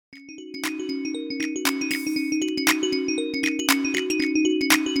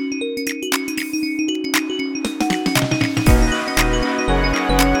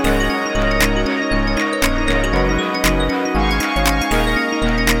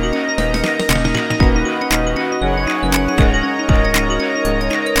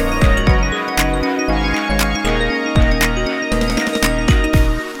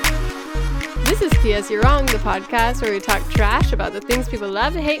P.S. You're Wrong, the podcast where we talk trash about the things people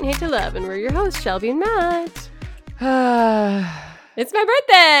love to hate and hate to love. And we're your hosts, Shelby and Matt. It's my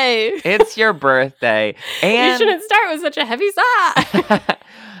birthday. It's your birthday. And you shouldn't start with such a heavy sigh.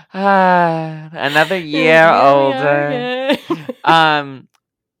 Another year older.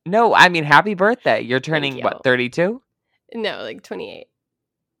 No, I mean, happy birthday. You're turning, you. what, 32? No, like 28.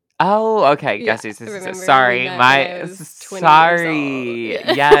 Oh, okay. Yeah, Sorry. Sorry.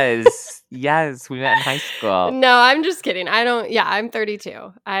 Yeah. Yes, we met in high school. No, I'm just kidding. I'm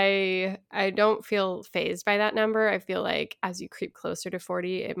 32. I don't feel fazed by that number. I feel like as you creep closer to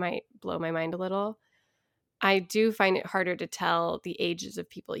 40, it might blow my mind a little. I do find it harder to tell the ages of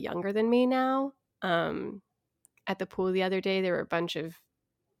people younger than me now. At the pool the other day, there were a bunch of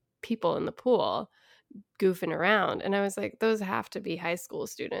people in the pool goofing around, and I was like, those have to be high school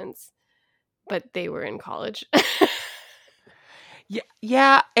students, but they were in college.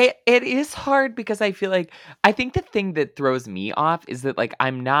 Yeah, it is hard because I think the thing that throws me off is that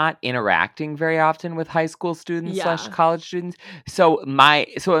I'm not interacting very often with high school students / college students. So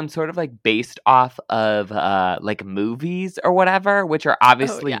I'm sort of based off of movies or whatever, which are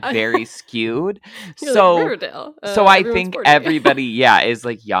obviously very skewed. So Riverdale. So I think everybody is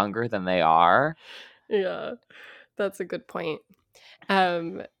younger than they are. Yeah. That's a good point.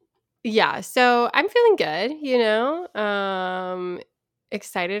 Yeah, so I'm feeling good,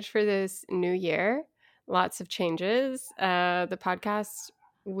 excited for this new year. Lots of changes. The podcast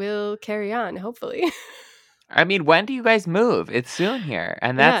will carry on, hopefully. I mean, when do you guys move? It's soon here,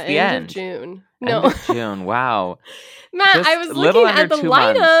 and that's the end. End of June. End of June, wow. Matt, Just I was little looking at under the 2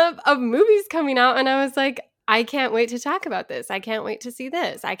 lineup of movies coming out, and I was like, I can't wait to talk about this. I can't wait to see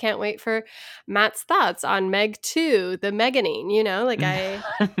this. I can't wait for Matt's thoughts on Meg 2, the Meganing, No. I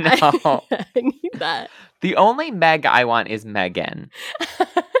need that. The only Meg I want is Megan.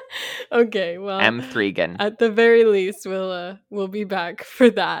 Okay, well, M3gan. At the very least, we'll be back for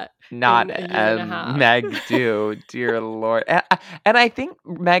that. Not in a year and a half. Meg 2, dear Lord. And I think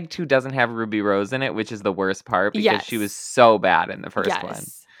Meg 2 doesn't have Ruby Rose in it, which is the worst part because she was so bad in the first one.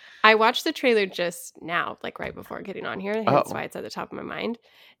 I watched the trailer just now, right before getting on here. That's why it's at the top of my mind.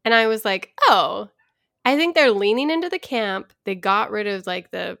 And I was like, oh, I think they're leaning into the camp. They got rid of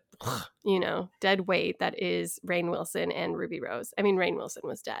the, dead weight that is Rainn Wilson and Ruby Rose. I mean, Rainn Wilson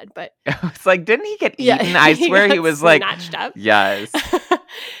was dead, but it's didn't he get eaten? I swear he was snatched up. Yes.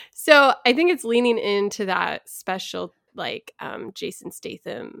 So I think it's leaning into that special, Jason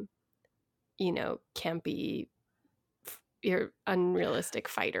Statham, campy, your unrealistic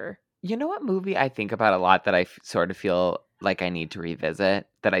fighter. You know what movie I think about a lot that I sort of feel like I need to revisit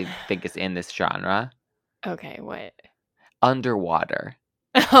that I think is in this genre? Okay, what? Underwater.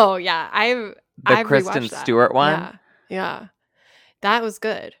 Oh yeah, I've Kristen Stewart one. Yeah, that was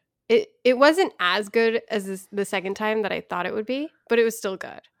good. It wasn't as good as the second time that I thought it would be, but it was still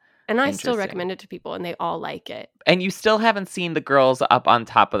good. And I still recommend it to people, and they all like it. And you still haven't seen the girls up on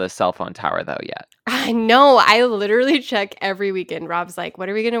top of the cell phone tower, though, yet. I know. I literally check every weekend. Rob's like, what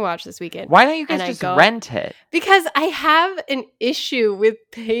are we going to watch this weekend? Why don't you guys just rent it? Because I have an issue with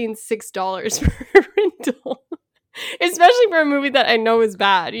paying $6 for rental. Especially for a movie that I know is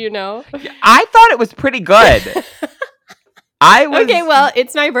bad, I thought it was pretty good. Okay, well,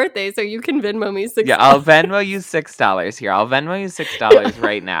 it's my birthday, so you can Venmo me $6. Yeah, I'll Venmo you $6 here. I'll Venmo you $6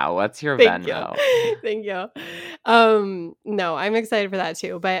 right now. What's your Venmo? Thank you. No, I'm excited for that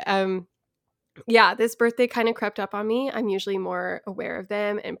too. But yeah, this birthday kind of crept up on me. I'm usually more aware of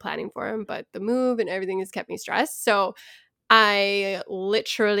them and planning for them, but the move and everything has kept me stressed. So I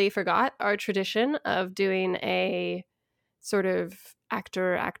literally forgot our tradition of doing a sort of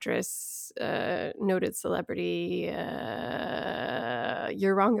actor, actress, noted celebrity,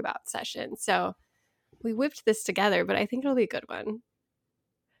 you're wrong about session. So we whipped this together, but I think it'll be a good one.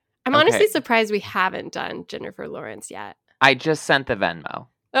 I'm honestly surprised we haven't done Jennifer Lawrence yet. I just sent the Venmo.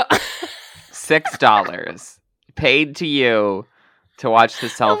 Oh. $6 paid to you to watch the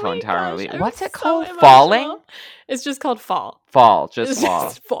cell phone tower movie. What's it called? Emotional. Falling? It's just called Fall. Fall. Just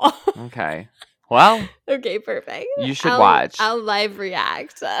Fall. Okay. Well. Okay, perfect. You should watch. I'll live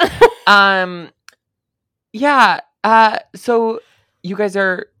react. Yeah. So you guys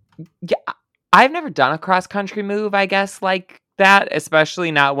are. Yeah. I've never done a cross country move, I guess, like that,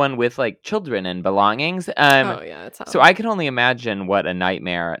 especially not one with like children and belongings. So I can only imagine what a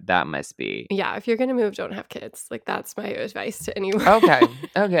nightmare that must be. Yeah, if you're gonna move, don't have kids. Like that's my advice to anyone.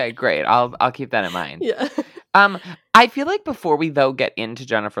 Okay, great. I'll keep that in mind. Yeah. I feel like before we though get into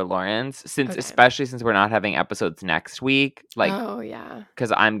Jennifer Lawrence, especially since we're not having episodes next week, like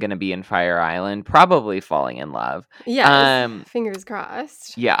because I'm gonna be in Fire Island, probably falling in love. Yes, fingers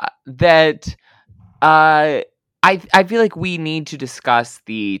crossed. Yeah, that. I feel like we need to discuss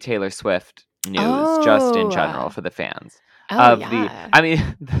the Taylor Swift news just in general for the fans.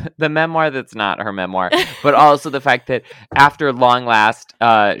 The memoir that's not her memoir, but also the fact that after long last,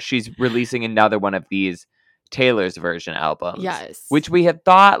 she's releasing another one of these Taylor's version albums. Yes. Which we had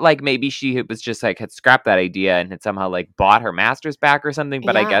thought like maybe she was just like had scrapped that idea and had somehow like bought her masters back or something.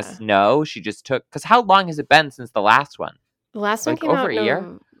 But I guess no, she just took, because how long has it been since the last one? The last one came over out a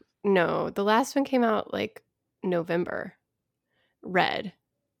year? No, the last one came out like November. Red.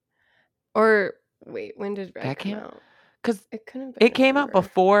 Or wait, when did Red come out? Because it came out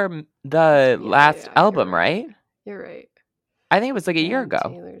before the last album, right? You're right. I think it was like a year ago.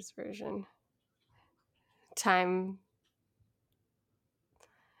 Taylor's version. Time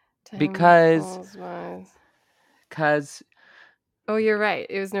because oh, you're right.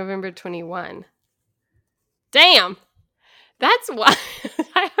 It was November 21. Damn. That's why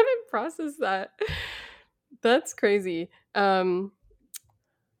I haven't processed that. That's crazy. That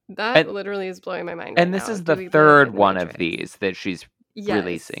literally is blowing my mind. And this is the third one of these that she's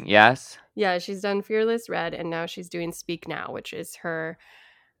releasing. Yes? Yeah, she's done Fearless Red, and now she's doing Speak Now, which is her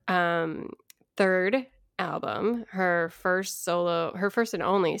third album, her first and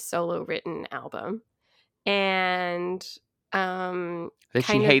only solo written album. And that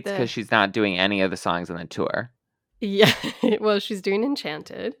she hates because she's not doing any of the songs on the tour. Yeah, well, she's doing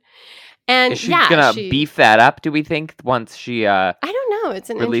Enchanted. And is she gonna beef that up, do we think, once she I don't know, it's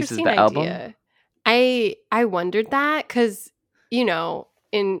an interesting idea. I wondered that because, you know,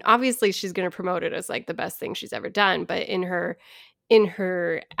 obviously she's gonna promote it as like the best thing she's ever done, but in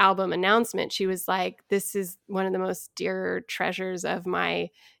her album announcement, she was like, this is one of the most dear treasures of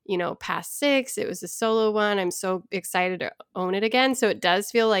my, you know, past 6. It was a solo one. I'm so excited to own it again. So it does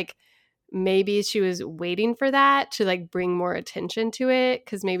feel like maybe she was waiting for that to like bring more attention to it,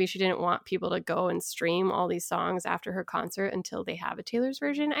 because maybe she didn't want people to go and stream all these songs after her concert until they have a Taylor's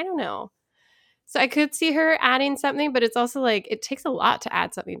version. I don't know. So I could see her adding something, but it's also like it takes a lot to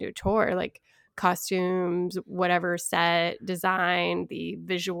add something to a tour, like costumes, whatever, set design, the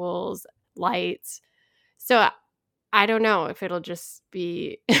visuals, lights. So I don't know if it'll just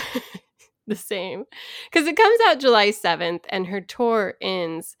be the same, because it comes out July 7th and her tour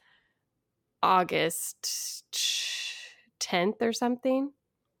ends August 10th or something.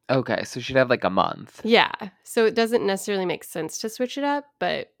 Okay, so she'd have like a month. Yeah, so it doesn't necessarily make sense to switch it up,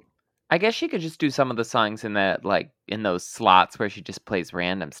 but I guess she could just do some of the songs in that, like in those slots where she just plays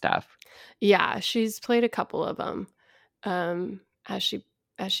random stuff. Yeah, she's played a couple of them as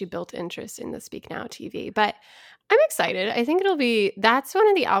she built interest in the Speak Now TV. But I'm excited. I think that's one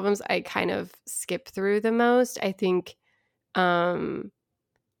of the albums I kind of skip through the most. I think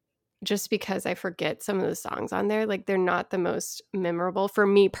just because I forget some of the songs on there. Like, they're not the most memorable for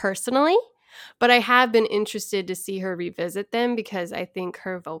me personally, but I have been interested to see her revisit them because I think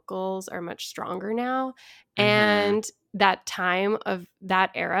her vocals are much stronger now. Mm-hmm. And that time of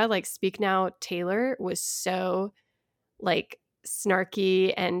that era, like Speak Now Taylor was so like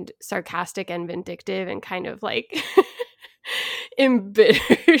snarky and sarcastic and vindictive and kind of like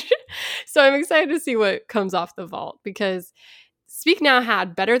embittered. So I'm excited to see what comes off the vault, because Speak Now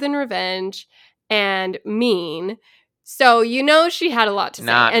had Better Than Revenge and Mean. So, you know, she had a lot to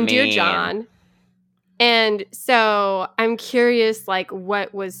say. And Dear John. And so I'm curious, like,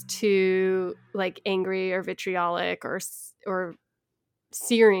 what was too, like, angry or vitriolic or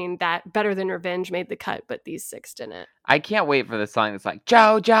searing that Better Than Revenge made the cut, but these 6 didn't. I can't wait for the song that's like,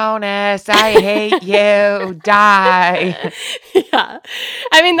 Joe Jonas, I hate you, die. Yeah.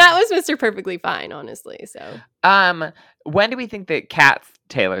 I mean, that was Mr. Perfectly Fine, honestly, so. When do we think that Kat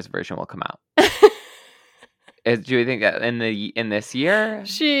Taylor's version will come out? Do you think that in this year?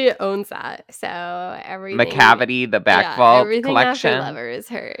 She owns that, so everything. McCavity, the Back Vault collection. Everything after Lover is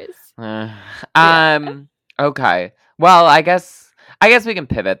hers. Okay. Well, I guess we can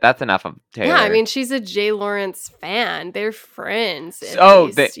pivot. That's enough of Taylor. Yeah, I mean, she's a Jay Lawrence fan. They're friends.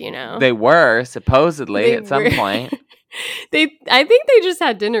 You know, they were supposedly at some point. I think they just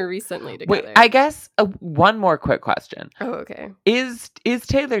had dinner recently together. Wait, I guess one more quick question. Oh, okay. Is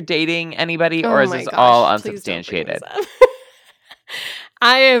Taylor dating anybody, or is this all unsubstantiated?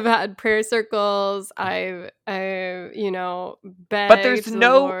 I have had prayer circles. I've you know, begged But there's the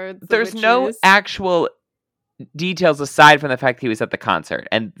no Lord, the there's no witches. actual details aside from the fact that he was at the concert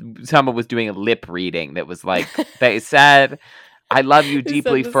and someone was doing a lip reading that was like they said, "I love you They said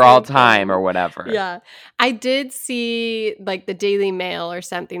deeply the for all same time," thing. or whatever. Yeah. I did see like the Daily Mail or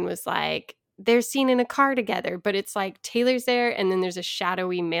something was like they're seen in a car together, but it's like Taylor's there and then there's a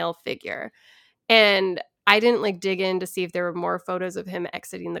shadowy male figure. And I didn't like dig in to see if there were more photos of him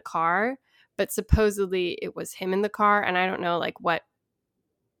exiting the car, but supposedly it was him in the car. And I don't know like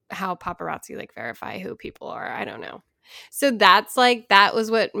how paparazzi like verify who people are. I don't know. So that's like, that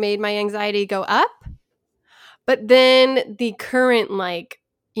was what made my anxiety go up. But then the current like,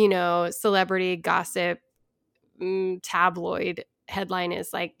 you know, celebrity gossip tabloid headline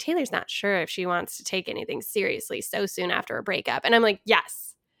is like, Taylor's not sure if she wants to take anything seriously so soon after a breakup. And I'm like,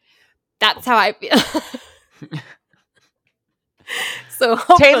 yes, that's how I feel. So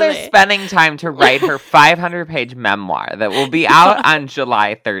hopefully. Taylor's spending time to write her 500-page memoir that will be out on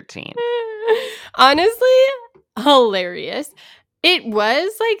July 13th. Honestly, hilarious. It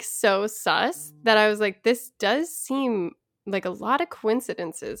was like so sus that I was like, this does seem like a lot of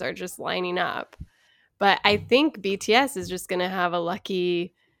coincidences are just lining up. But I think BTS is just going to have a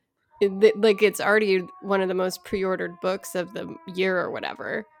lucky, like it's already one of the most pre-ordered books of the year or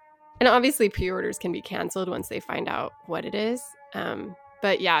whatever. And obviously pre-orders can be canceled once they find out what it is.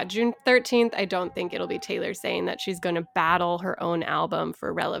 But yeah, June 13th, I don't think it'll be Taylor saying that she's going to battle her own album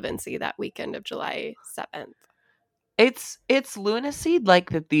for relevancy that weekend of July 7th. It's lunacy like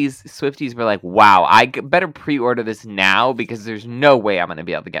that these Swifties were like, wow, I better pre-order this now because there's no way I'm going to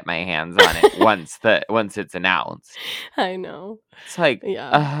be able to get my hands on it once it's announced. I know. It's like,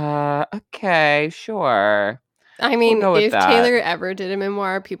 yeah. Okay, sure. I mean, if Taylor ever did a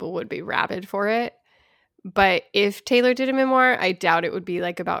memoir, people would be rabid for it. But if Taylor did a memoir, I doubt it would be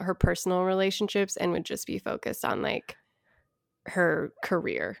like about her personal relationships and would just be focused on like her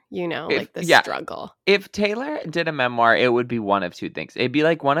career, you know, like the struggle. If Taylor did a memoir, it would be one of two things. It'd be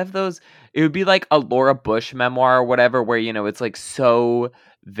like one of those, it would be like a Laura Bush memoir or whatever, where, you know, it's like so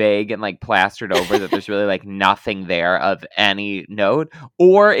vague and like plastered over that there's really like nothing there of any note.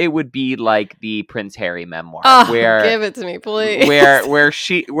 Or it would be like the Prince Harry memoir, where give it to me, please. Where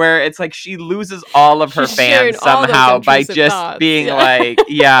it's like she loses all of her fans somehow by just being like,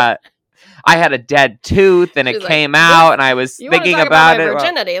 yeah. I had a dead tooth and it came out and I was thinking about it.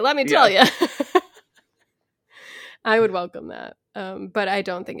 Virginity, let me tell you. I would welcome that. But I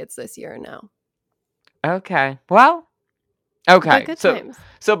don't think it's this year now. Okay. Well, okay. Good times.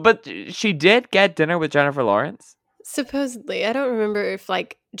 But she did get dinner with Jennifer Lawrence? Supposedly. I don't remember if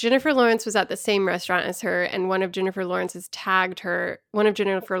like Jennifer Lawrence was at the same restaurant as her and one of Jennifer Lawrence's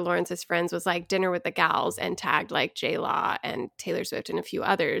friends was like dinner with the gals and tagged like J-Law and Taylor Swift and a few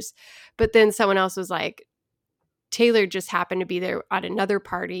others. But then someone else was like, Taylor just happened to be there at another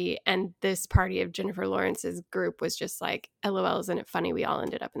party and this party of Jennifer Lawrence's group was just like, LOL, isn't it funny we all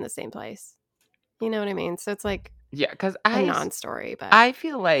ended up in the same place? You know what I mean? So it's like because a non-story. But I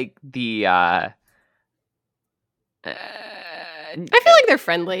feel like I feel like they're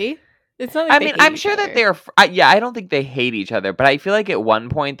friendly. It's not like I mean, I'm sure that they're I don't think they hate each other, but I feel like at one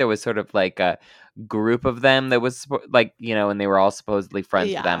point there was sort of like a group of them that was like, you know, and they were all supposedly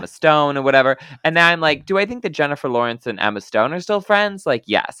friends with Emma Stone or whatever. And now I'm like, do I think that Jennifer Lawrence and Emma Stone are still friends? Like,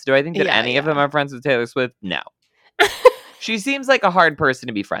 yes. Do I think that any of them are friends with Taylor Swift? No. She seems like a hard person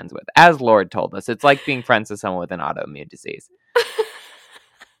to be friends with. As Lord told us, it's like being friends with someone with an autoimmune disease.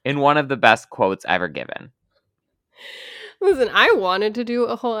 In one of the best quotes ever given. Listen, I wanted to do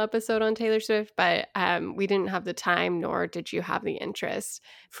a whole episode on Taylor Swift, but we didn't have the time, nor did you have the interest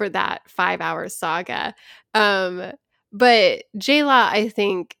for that 5-hour saga. But J-Law, I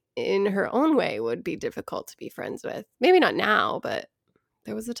think, in her own way, would be difficult to be friends with. Maybe not now, but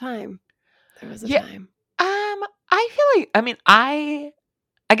there was a time. Time. I feel like, I mean, I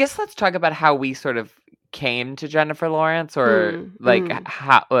guess let's talk about how we sort of came to Jennifer Lawrence or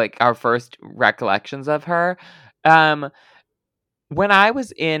how like our first recollections of her. When I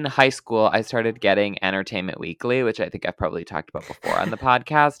was in high school, I started getting Entertainment Weekly, which I think I've probably talked about before on the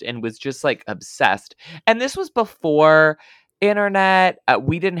podcast, and was just like obsessed. And this was before internet.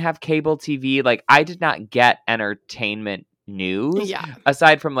 We didn't have cable TV. Like I did not get entertainment news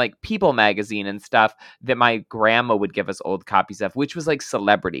aside from like People magazine and stuff that my grandma would give us old copies of, which was like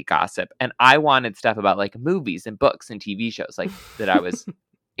celebrity gossip. And I wanted stuff about like movies and books and TV shows like that I was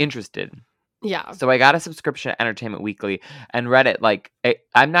interested in. Yeah. So I got a subscription to Entertainment Weekly and read it like,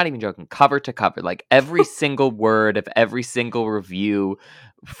 I'm not even joking, cover to cover, like every single word of every single review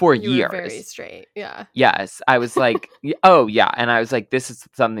for You were very years. straight. Yeah. Yes. I was like, oh, yeah. And I was like, this is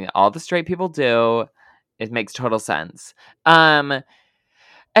something that all the straight people do. It makes total sense. And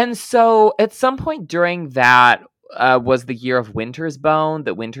so at some point during that was the year of Winter's Bone.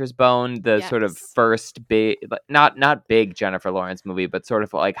 The Winter's Bone, the sort of Yes. first big, not big Jennifer Lawrence movie, but sort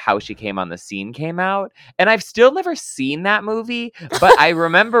of like how she came on the scene came out. And I've still never seen that movie, but I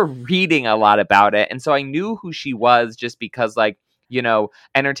remember reading a lot about it. And so I knew who she was just because, like, you know,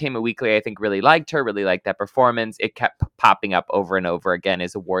 Entertainment Weekly, I think, really liked her, really liked that performance. It kept popping up over and over again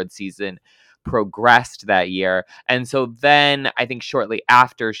as award season progressed that year. And so then I think shortly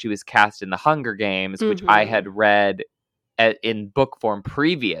after she was cast in The Hunger Games, which I had read in book form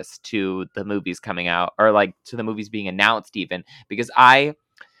previous to the movies coming out, or like to the movies being announced even, because I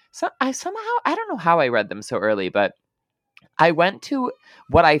somehow, I don't know how I read them so early, but I went to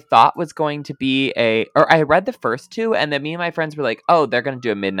what I thought was going to be or I read the first two, and then me and my friends were like, oh, they're going to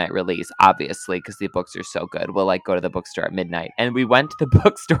do a midnight release, obviously, because the books are so good. We'll like go to the bookstore at midnight. And we went to the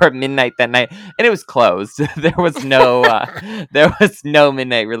bookstore at midnight that night, and it was closed. There was no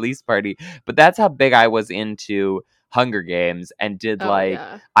midnight release party. But that's how big I was into Hunger Games, and did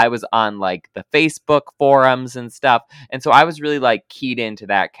I was on like the Facebook forums and stuff. And so I was really like keyed into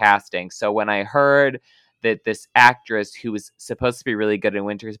that casting. So when I heard that this actress who was supposed to be really good in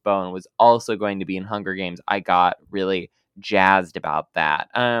Winter's Bone was also going to be in Hunger Games, I got really jazzed about that.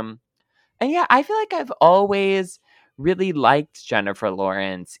 And yeah, I feel like I've always really liked Jennifer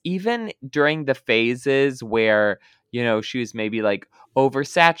Lawrence, even during the phases where, you know, she was maybe like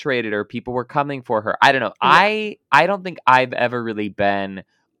oversaturated or people were coming for her. I don't know. Yeah. I don't think I've ever really been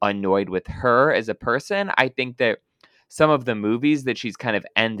annoyed with her as a person. I think that some of the movies that she's kind of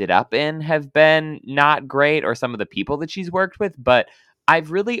ended up in have been not great, or some of the people that she's worked with, but I've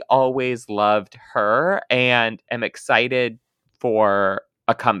really always loved her and am excited for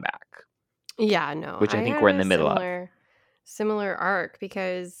a comeback, Yeah, no. which I I think had we're in a the middle of. similar arc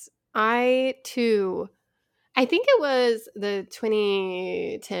because I too I think it was the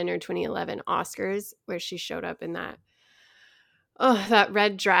 2010 or 2011 Oscars where she showed up in that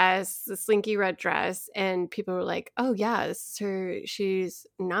red dress, the slinky red dress, and people were like, "Oh yeah, this is her. She's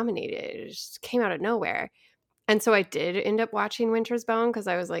nominated. It just came out of nowhere." And so I did end up watching Winter's Bone because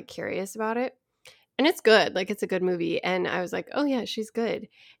I was like curious about it. And it's good. Like it's a good movie. And I was like, "Oh yeah, she's good."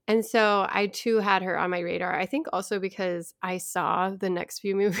 And so I too had her on my radar. I think also because I saw the next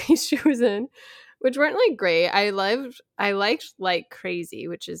few movies she was in, which weren't like great. I liked Like Crazy,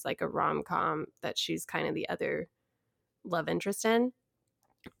 which is like a rom-com that she's kind of the other love interest in.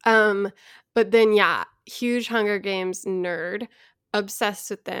 But then yeah, huge Hunger Games nerd, obsessed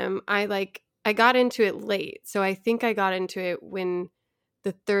with them. I got into it late. So I think I got into it when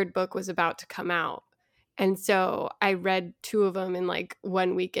the third book was about to come out. And so I read two of them in like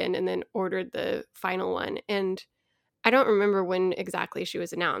one weekend and then ordered the final one. And I don't remember when exactly she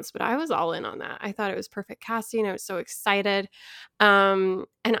was announced, but I was all in on that. I thought it was perfect casting. I was so excited. And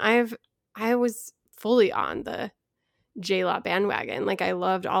I was fully on the J-Law bandwagon. Like I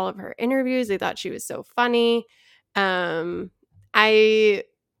loved all of her interviews. I thought she was so funny. I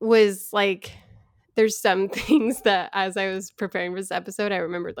was like, there's some things that as I was preparing for this episode, I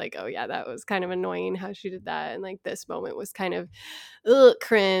remembered like, oh yeah, that was kind of annoying how she did that. And like this moment was kind of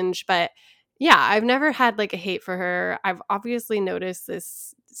cringe. But yeah, I've never had like a hate for her. I've obviously noticed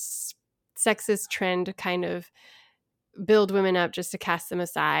this sexist trend to kind of build women up just to cast them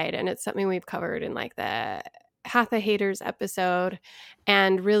aside. And it's something we've covered in like the Hatha Haters episode.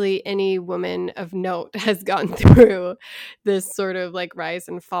 And really any woman of note has gone through this sort of like rise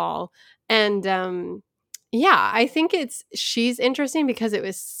and fall. And yeah, I think she's interesting because it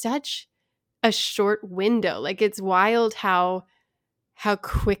was such a short window. Like it's wild how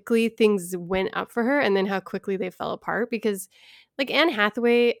quickly things went up for her and then how quickly they fell apart, because like Anne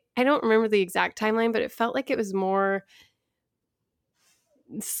Hathaway, I don't remember the exact timeline, but it felt like it was more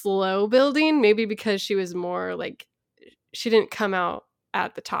slow building, maybe because she was more like, she didn't come out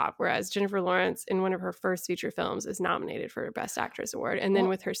at the top, whereas Jennifer Lawrence in one of her first feature films is nominated for a Best Actress award, and then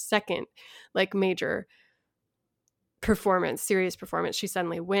with her second like major performance, serious performance, she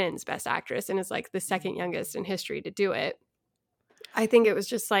suddenly wins Best Actress and is like the second youngest in history to do it. I think it was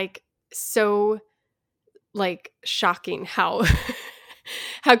just like so like shocking how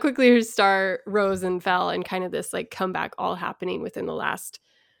how quickly her star rose and fell, and kind of this like comeback all happening within the last,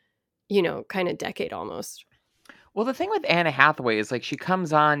 kind of decade almost. Well, the thing with Anna Hathaway is like she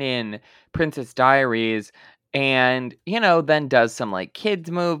comes on in Princess Diaries and, then does some, like,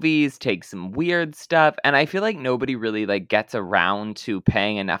 kids movies, takes some weird stuff, and I feel like nobody really, like, gets around to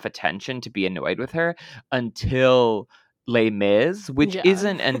paying enough attention to be annoyed with her until Les Mis, which Yeah.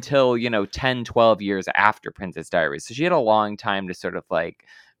 isn't until, 10, 12 years after Princess Diaries, so she had a long time to sort of, like,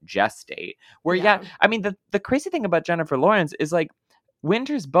 gestate. Where, yeah, Yeah. I mean, the crazy thing about Jennifer Lawrence is, like,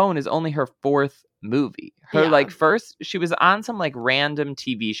 Winter's Bone is only her 4th movie. Her, Yeah. like, first she was on some, like, random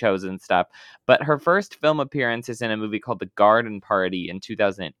TV shows and stuff, but her first film appearance is in a movie called The Garden Party in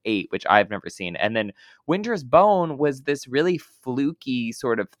 2008, which I've never seen. And then Winter's Bone was this really fluky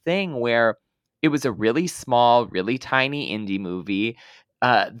sort of thing where it was a really small, really tiny indie movie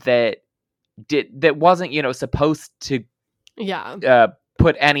that wasn't, supposed to Yeah.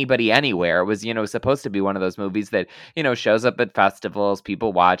 put anybody anywhere. It was, supposed to be one of those movies that, shows up at festivals,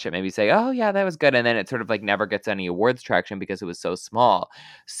 people watch it, maybe say, oh yeah, that was good. And then it sort of like never gets any awards traction because it was so small.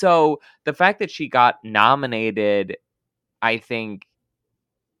 So the fact that she got nominated, I think,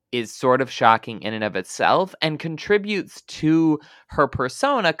 is sort of shocking in and of itself and contributes to her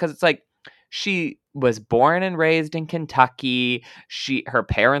persona because it's like she was born and raised in Kentucky. Her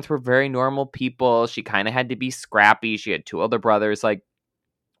parents were very normal people. She kind of had to be scrappy. She had 2 older brothers. Like,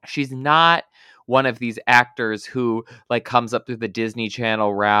 she's not one of these actors who like comes up through the Disney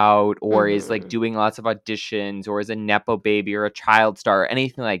Channel route or is like Mhm. doing lots of auditions or is a nepo baby or a child star or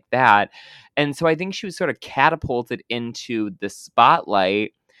anything like that. And so I think she was sort of catapulted into the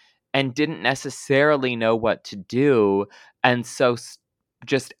spotlight and didn't necessarily know what to do, and so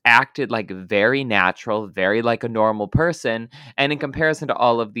just acted like very natural, very like a normal person. And in comparison to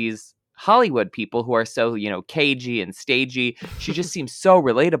all of these Hollywood people who are so, cagey and stagey, she just seems so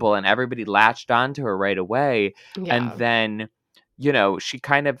relatable and everybody latched onto her right away. And Yeah. then, she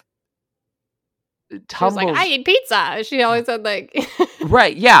kind of She was like, "I tumbles. eat pizza." She always said like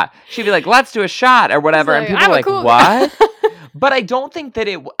Right, yeah. She'd be like, let's do a shot or she's whatever. And like, people "I'm are a like, cool girl." what? But I don't think,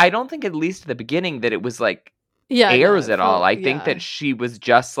 at least at the beginning, that it was like Yeah, no, airs it at all. felt I think yeah. that she was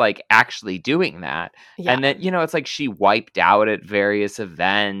just like actually doing that. And Yeah. then, it's like she wiped out at various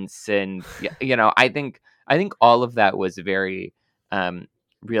events and I think all of that was very um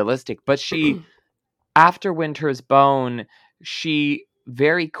realistic. But she, after Winter's Bone, she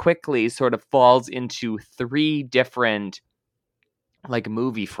very quickly sort of falls into 3 different like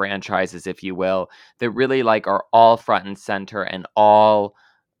movie franchises, if you will, that really like are all front and center and all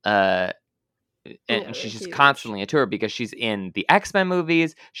uh Yeah, and they're she's just huge. constantly a tour because she's in the X-Men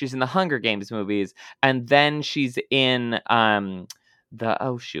movies, she's in the Hunger Games movies, and then she's in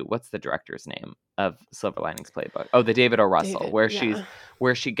oh shoot, what's the director's name of Silver Linings Playbook? Oh, the David O. Russell, David, yeah.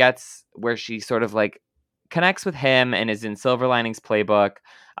 where she sort of like connects with him and is in Silver Linings Playbook,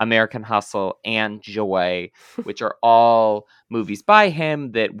 American Hustle, and Joy, which are all movies by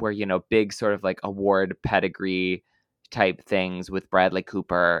him that were, big sort of like award pedigree type things with Bradley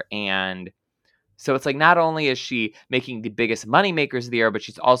Cooper. And so it's like not only is she making the biggest money makers of the year, but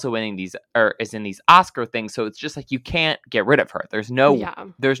she's also winning these or is in these Oscar things. So it's just like you can't get rid of her. Yeah.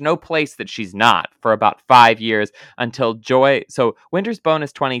 There's no place that she's not for about 5 years until Joy. So Winter's Bone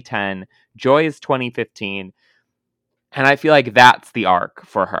is 2010, Joy is 2015, and I feel like that's the arc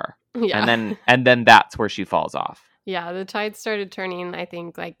for her. And Yeah. then that's where she falls off. Yeah, the tide started turning, I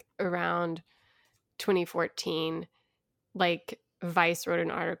think, like around 2014. Like Vice wrote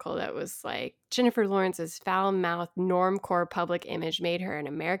an article that was like, Jennifer Lawrence's foul-mouthed normcore public image made her an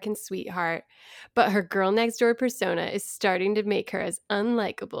American sweetheart, but her girl next door persona is starting to make her as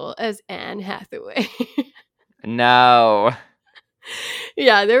unlikable as Anne Hathaway. No.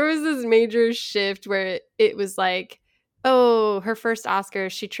 Yeah, there was this major shift where it was like, oh, her first Oscar,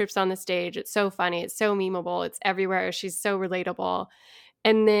 she trips on the stage. It's so funny. It's so memeable. It's everywhere. She's so relatable.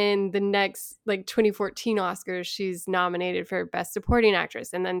 And then the next, like 2014 Oscars, she's nominated for Best Supporting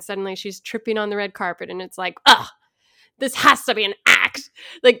Actress. And then suddenly she's tripping on the red carpet. And it's like, ugh, this has to be an act.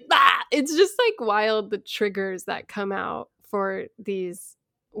 Like, it's just like wild the triggers that come out for these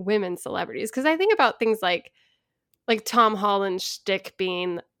women celebrities. Because I think about things like Tom Holland's shtick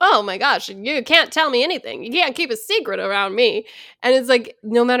being, oh my gosh, you can't tell me anything. You can't keep a secret around me. And it's like,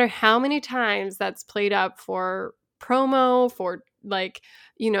 no matter how many times that's played up for promo, for like,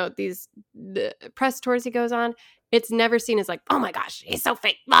 the press tours he goes on, it's never seen as like, oh my gosh, he's so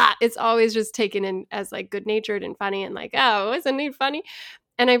fake. It's always just taken in as like good natured and funny and like, oh, isn't he funny?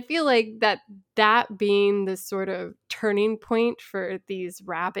 And I feel like that being the sort of turning point for these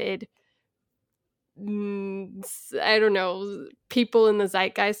rabid I don't know, people in the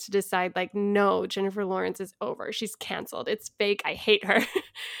zeitgeist to decide like, no, Jennifer Lawrence is over. She's canceled. It's fake. I hate her.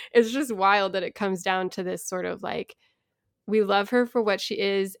 It's just wild that it comes down to this sort of like we love her for what she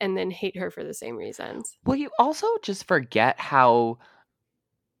is and then hate her for the same reasons. Well, you also just forget how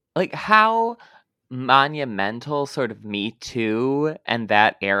monumental sort of Me Too and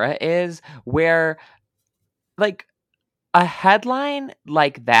that era is, where like a headline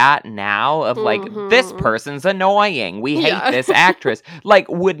like that now of like, this person's annoying, we hate this actress, like,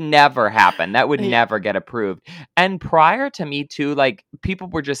 would never happen. That would never get approved. And prior to Me Too, like, people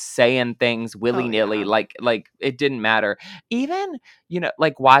were just saying things willy-nilly, like it didn't matter. Even,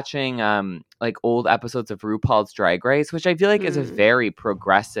 like watching like old episodes of RuPaul's Drag Race, which I feel like is a very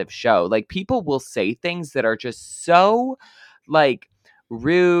progressive show. Like, people will say things that are just so like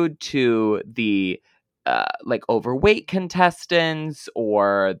rude to the like overweight contestants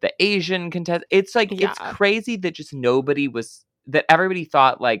or the Asian contest. It's like, it's crazy that just that everybody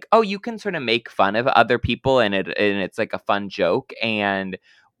thought like, oh, you can sort of make fun of other people and it's like a fun joke and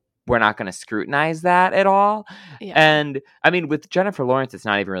we're not going to scrutinize that at all. Yeah. And I mean, with Jennifer Lawrence, it's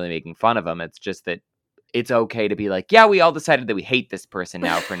not even really making fun of them. It's just that it's okay to be like, yeah, we all decided that we hate this person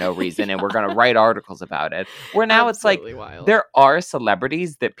now for no reason and we're going to write articles about it. Where now Absolutely it's like, wild. There are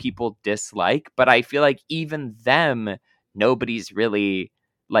celebrities that people dislike, but I feel like even them, nobody's really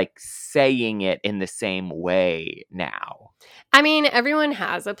like saying it in the same way now. I mean, everyone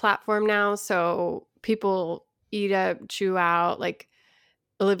has a platform now, so people eat up, chew out, like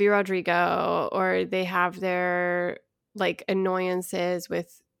Olivia Rodrigo, or they have their like annoyances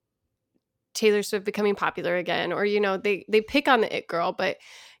with Taylor Swift becoming popular again, or they pick on the it girl, but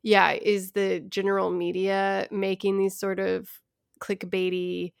yeah, is the general media making these sort of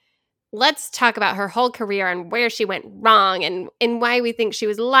clickbaity, let's talk about her whole career and where she went wrong and why we think she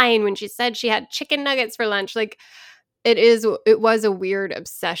was lying when she said she had chicken nuggets for lunch. Like, it was a weird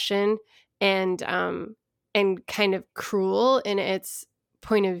obsession and kind of cruel in its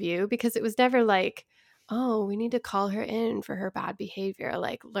point of view, because it was never like, oh, we need to call her in for her bad behavior.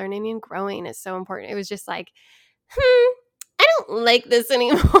 Like, learning and growing is so important. It was just like, I don't like this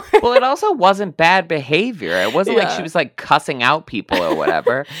anymore. Well, it also wasn't bad behavior. It wasn't like she was like cussing out people or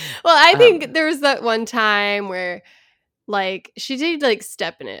whatever. Well, I think there was that one time where like she did like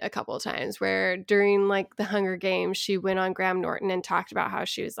step in it a couple of times, where during like the Hunger Games, she went on Graham Norton and talked about how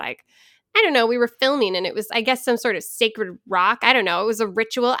she was like, I don't know, we were filming and it was, I guess, some sort of sacred rock. I don't know. It was a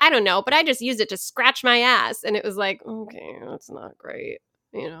ritual. I don't know. But I just used it to scratch my ass. And it was like, okay, that's not great,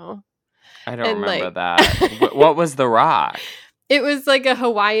 I don't remember that. What was the rock? It was like a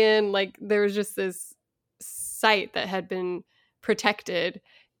Hawaiian, like there was just this site that had been protected.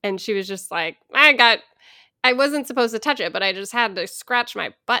 And she was just like, I wasn't supposed to touch it, but I just had to scratch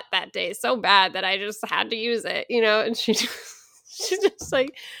my butt that day so bad that I just had to use it, And she's just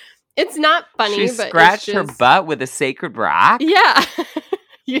like, it's not funny, she scratched her butt with a sacred rock? Yeah.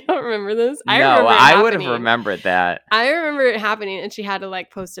 You don't remember this? I would have remembered that. I remember it happening, and she had to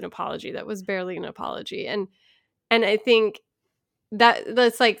like post an apology that was barely an apology. And I think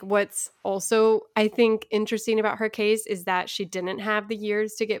that's like what's also, I think, interesting about her case is that she didn't have the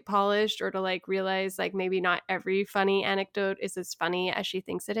years to get polished or to like realize like maybe not every funny anecdote is as funny as she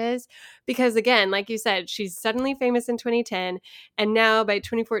thinks it is. Because again, like you said, she's suddenly famous in 2010, and now by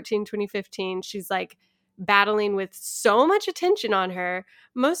 2014, 2015, she's like battling with so much attention on her,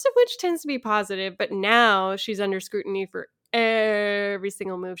 most of which tends to be positive, but now she's under scrutiny for every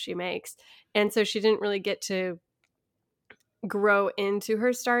single move she makes. And so she didn't really get to grow into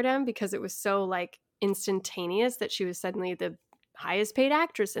her stardom because it was so like instantaneous that she was suddenly the highest paid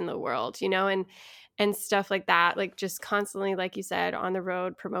actress in the world, and stuff like that, like just constantly, like you said, on the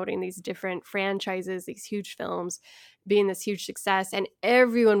road promoting these different franchises, these huge films, being this huge success, and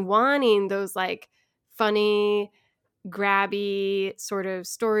everyone wanting those like funny, grabby sort of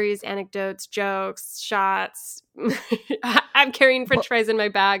stories, anecdotes, jokes, shots. I'm carrying french fries in my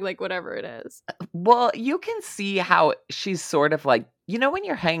bag, like whatever it is. Well, you can see how she's sort of like, when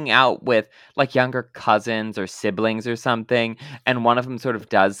you're hanging out with like younger cousins or siblings or something, and one of them sort of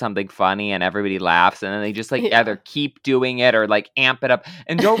does something funny and everybody laughs, and then they just like either keep doing it or like amp it up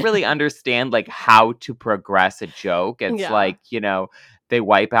and don't really understand like how to progress a joke. It's like, they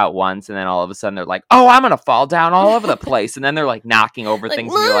wipe out once and then all of a sudden they're like, oh, I'm going to fall down all over the place. And then they're like knocking over like,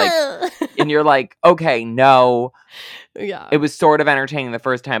 things and you're like, okay, no. Yeah. It was sort of entertaining the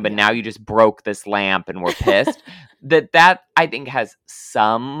first time, but now you just broke this lamp and we're pissed. that I think has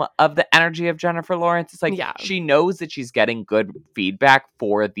some of the energy of Jennifer Lawrence. It's like she knows that she's getting good feedback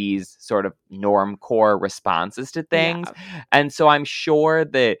for these sort of normcore responses to things. Yeah. And so I'm sure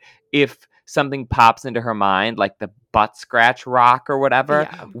that if something pops into her mind, like the butt scratch rock or whatever,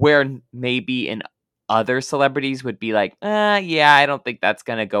 where maybe in other celebrities would be like, yeah, I don't think that's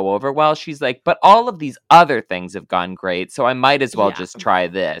going to go over well. She's like, but all of these other things have gone great, so I might as well Yeah. just try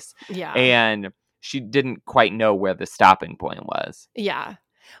this. Yeah. And she didn't quite know where the stopping point was. Yeah.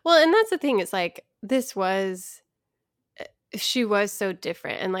 Well, and that's the thing is like she was so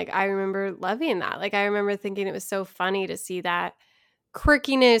different, and like I remember loving that. Like I remember thinking it was so funny to see that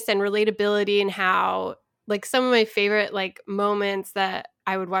quirkiness and relatability, and how like some of my favorite like moments that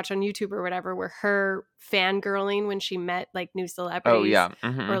I would watch on YouTube or whatever were her fangirling when she met like new Oh, celebrities, yeah.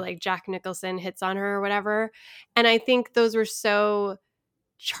 or like Jack Nicholson hits on her or whatever. And I think those were so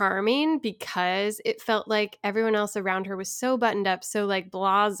charming because it felt like everyone else around her was so buttoned up, so like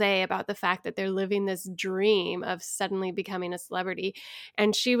blasé about the fact that they're living this dream of suddenly becoming a celebrity.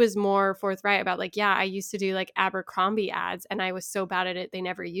 And she was more forthright about like, yeah, I used to do like Abercrombie ads and I was so bad at it they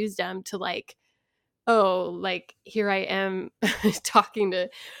never used them, to like, oh, like here I am talking to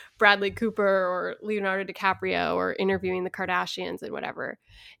Bradley Cooper or Leonardo DiCaprio or interviewing the Kardashians and whatever.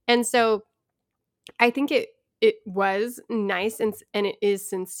 And so I think it was nice, and it is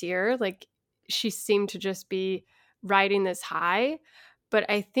sincere. Like she seemed to just be riding this high. But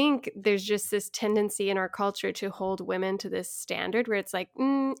I think there's just this tendency in our culture to hold women to this standard where it's like,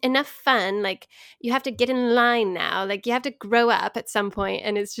 enough fun. Like you have to get in line now. Like you have to grow up at some point.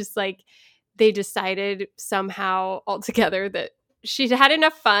 And it's just like they decided somehow altogether that she'd had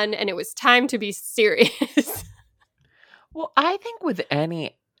enough fun and it was time to be serious. Well, I think with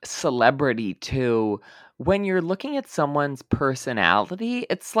any celebrity too, when you're looking at someone's personality,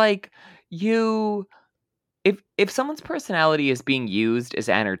 it's like you if someone's personality is being used as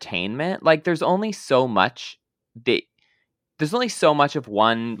entertainment, like that there's only so much of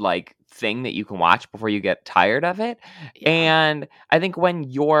one like thing that you can watch before you get tired of it. Yeah. And I think when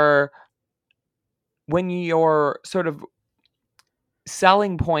your sort of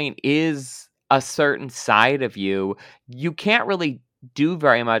selling point is a certain side of you, you can't really do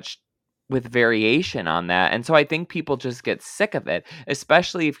very much with variation on that. And so I think people just get sick of it,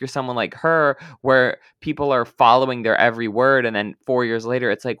 especially if you're someone like her, where people are following their every word. And then 4 years later,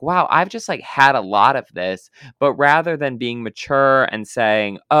 it's like, wow, I've just like had a lot of this. But rather than being mature and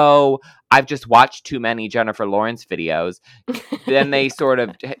saying, oh, I've just watched too many Jennifer Lawrence videos, then they sort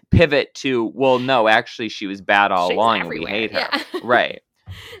of pivot to, well, no, actually, she was bad all She's along and we everywhere. hate her. Yeah. Right.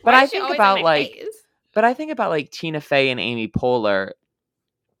 But Why I is she think always about on my like, face? but I think about like Tina Fey and Amy Poehler,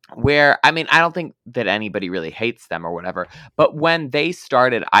 where I mean, I don't think that anybody really hates them or whatever, but when they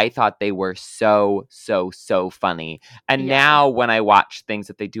started, I thought they were so, so, so funny. And Yeah. now when I watch things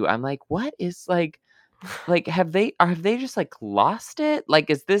that they do, I'm like, what is like have they just like lost it? Like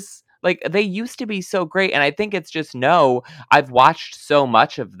is this like they used to be so great, and I think it's just no, I've watched so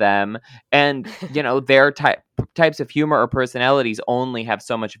much of them, and their types of humor or personalities only have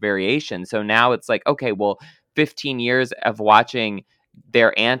so much variation. So now it's like, okay, well, 15 years of watching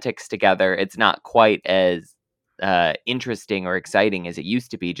their antics together, it's not quite as interesting or exciting as it used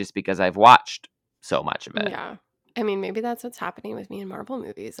to be, just because I've watched so much of it. Yeah. I mean, maybe that's what's happening with me in Marvel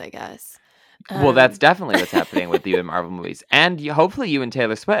movies, I guess. Well, that's definitely what's happening with you in Marvel movies, and hopefully you and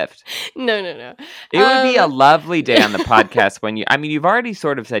Taylor Swift. No. It would be a lovely day on the podcast when you've already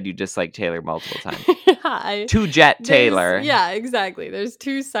sort of said you dislike Taylor multiple times. Hi. To Jet Taylor. Yeah, exactly. There's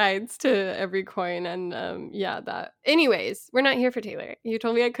two sides to every coin, and that. Anyways, we're not here for Taylor. You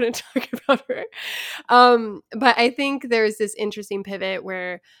told me I couldn't talk about her. But I think there's this interesting pivot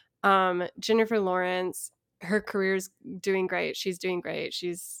where Jennifer Lawrence, her career's doing great. She's doing great.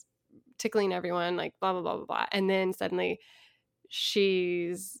 She's tickling everyone, like blah blah blah blah blah, and then suddenly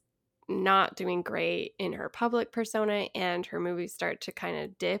she's not doing great in her public persona, and her movies start to kind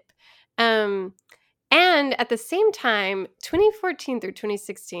of dip. And at the same time, 2014 through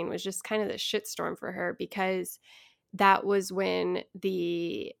 2016 was just kind of the shitstorm for her, because that was when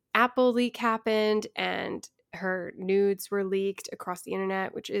the Apple leak happened and her nudes were leaked across the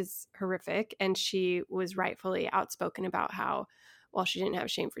internet, which is horrific. And she was rightfully outspoken about how, while she didn't have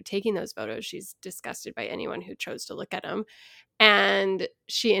shame for taking those photos, she's disgusted by anyone who chose to look at them. And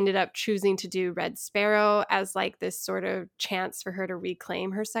she ended up choosing to do Red Sparrow as like this sort of chance for her to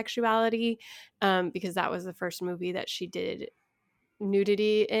reclaim her sexuality, because that was the first movie that she did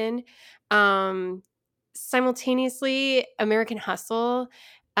nudity in. Simultaneously, American Hustle,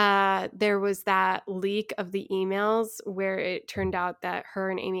 there was that leak of the emails where it turned out that her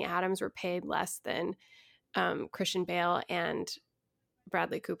and Amy Adams were paid less than Christian Bale and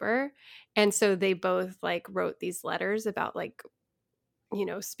Bradley Cooper. And so they both like wrote these letters about like,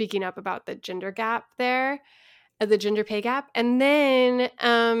 speaking up about the gender gap there, the gender pay gap. And then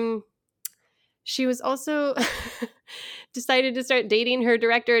she was also decided to start dating her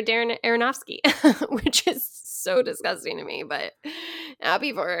director, Darren Aronofsky, which is so disgusting to me, but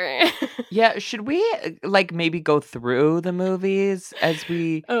happy for her. Yeah, should we like maybe go through the movies as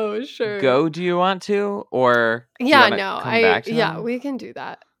we Oh, sure. go? Do you want to, or do you Yeah, wanna no, come back to them? we can do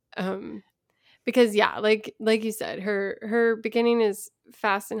that. Because yeah, like you said, her beginning is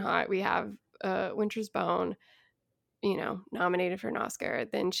fast and hot. We have Winter's Bone, you know, nominated for an Oscar.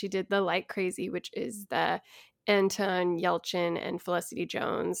 Then she did The Light Crazy, which is the Anton Yelchin and Felicity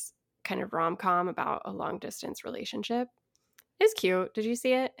Jones kind of rom-com about a long distance relationship. It's cute. Did you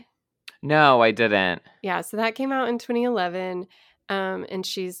see it? No, I didn't. Yeah, so that came out in 2011. And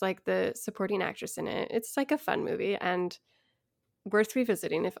she's like the supporting actress in it. It's like a fun movie and worth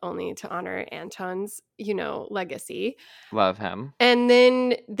revisiting, if only to honor Anton's, you know, legacy. Love him. And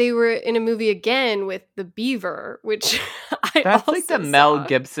then they were in a movie again with The Beaver, which I That's also like the Mel saw.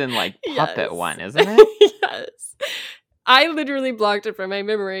 Gibson like puppet Yes. one, isn't it? Yes. I literally blocked it from my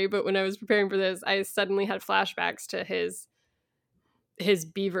memory, but when I was preparing for this, I suddenly had flashbacks to his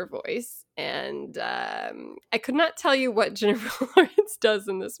beaver voice, and I could not tell you what Jennifer Lawrence does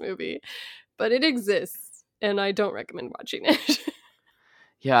in this movie, but it exists, and I don't recommend watching it.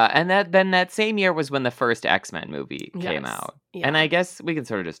 Yeah, and that same year was when the first X-Men movie came Yes. out. Yeah. And I guess we can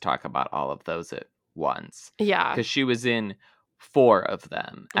sort of just talk about all of those at once. Yeah. Because she was in 4 of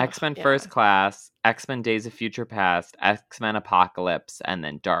them. Ugh, X-Men yeah. First Class, X-Men Days of Future Past, X-Men Apocalypse, and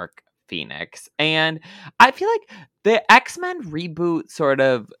then Dark Phoenix. And I feel like the X-Men reboot sort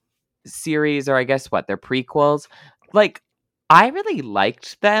of series, or I guess what, they're prequels, like I really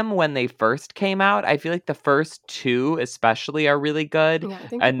liked them when they first came out. I feel like the first 2 especially are really good. Yeah, I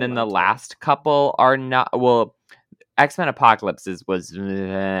think And people then the liked it. last couple are not. Well, X-Men Apocalypse was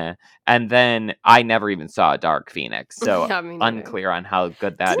and then I never even saw Dark Phoenix. So Yeah, me neither. unclear on how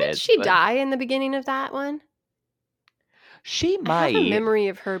good that Didn't is. she but die in the beginning of that one? She I have a might. memory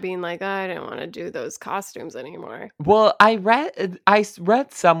of her being like, I don't want to do those costumes anymore. Well, I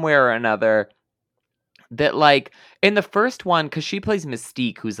read somewhere or another that like in the first one, because she plays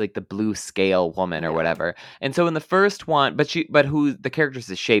Mystique, who's like the blue scale woman or Yeah. whatever, and so in the first one, but who the character's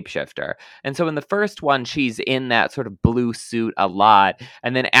a shapeshifter, and so in the first one she's in that sort of blue suit a lot,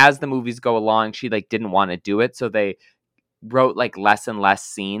 and then as the movies go along, she like didn't want to do it, so they wrote like less and less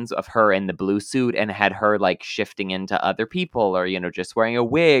scenes of her in the blue suit and had her like shifting into other people or, you know, just wearing a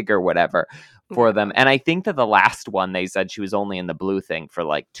wig or whatever for them. And I think that the last one, they said she was only in the blue thing for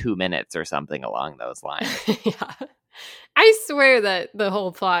like 2 minutes or something along those lines. Yeah. I swear that the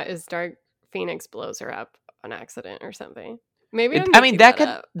whole plot is Dark Phoenix blows her up on accident or something. Maybe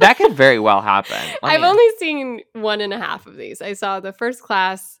that could very well happen. I've only seen 1.5 of these. I saw the First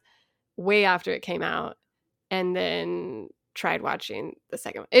Class way after it came out, and then tried watching the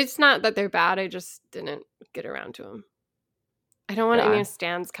second one. It's not that they're bad. I just didn't get around to them. I don't want any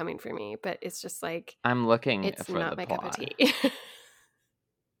stands coming for me, but it's just like I'm looking it's for not the my plot. cup of tea.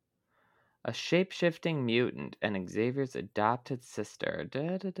 A shape-shifting mutant and Xavier's adopted sister.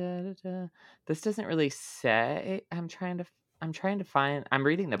 Da, da, da, da, da. This doesn't really say. I'm trying to find. I'm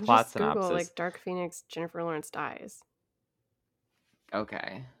reading the plot just synopsis. Google like Dark Phoenix, Jennifer Lawrence dies.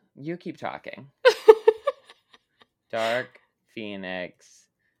 Okay, you keep talking. Dark Phoenix,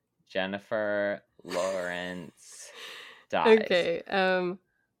 Jennifer Lawrence dies. Okay.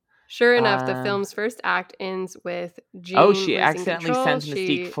 Sure enough, the film's first act ends with Jean she accidentally sends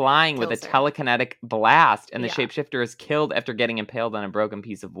Mystique flying with a telekinetic blast, and the shapeshifter is killed after getting impaled on a broken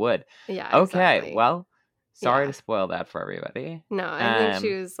piece of wood. Yeah, okay, exactly. Well, sorry to spoil that for everybody. No, I think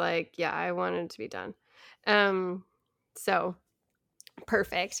she was like, yeah, I wanted it to be done. So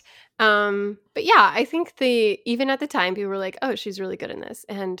perfect. But yeah, I think even at the time, people were like, oh, she's really good in this.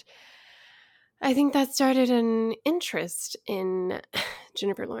 And I think that started an interest in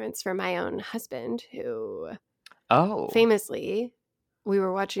Jennifer Lawrence for my own husband, who famously, we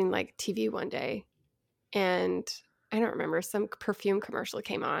were watching like TV one day, and I don't remember, some perfume commercial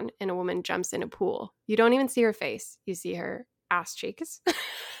came on and a woman jumps in a pool. You don't even see her face. You see her ass cheeks.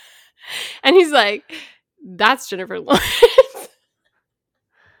 And he's like, that's Jennifer Lawrence.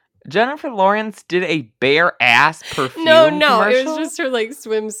 Jennifer Lawrence did a bare ass perfume No, commercial? it was just her like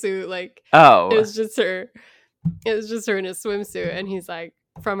swimsuit. Like, it was just her. It was just her in a swimsuit, and he's like,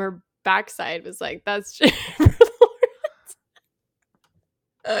 from her backside was like, that's Jennifer Lawrence.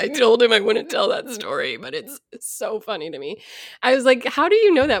 I told him I wouldn't tell that story, but it's so funny to me. I was like, how do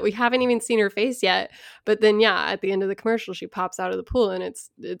you know that? We haven't even seen her face yet. But then, yeah, at the end of the commercial, she pops out of the pool, and it's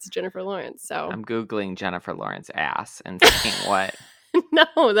Jennifer Lawrence. So I'm Googling Jennifer Lawrence ass and seeing what.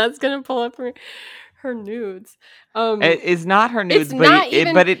 No, that's gonna pull up her nudes. It is not her nudes, It's not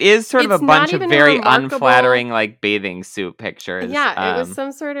even. but it is sort of a It's not bunch of even very remarkable. unflattering like bathing suit pictures. Yeah, it was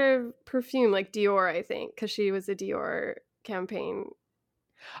some sort of perfume, like Dior, I think, because she was a Dior campaign.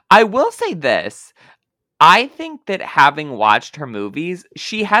 I will say this. I think that having watched her movies,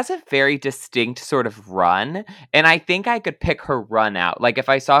 she has a very distinct sort of run, and I think I could pick her run out. Like, if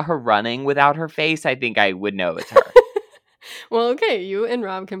I saw her running without her face, I think I would know it's her. Well, okay, you and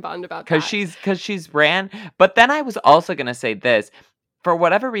Rob can bond about that. Because she's ran. But then I was also gonna say this. For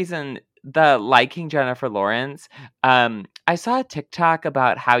whatever reason, the liking Jennifer Lawrence, I saw a TikTok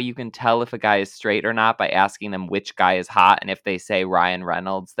about how you can tell if a guy is straight or not by asking them which guy is hot, and if they say Ryan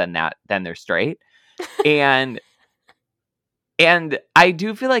Reynolds, then they're straight. And I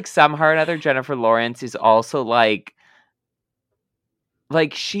do feel like somehow or another Jennifer Lawrence is also like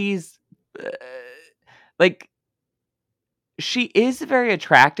she's like she is very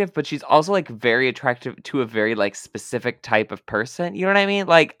attractive, but she's also like very attractive to a very like specific type of person. You know what I mean?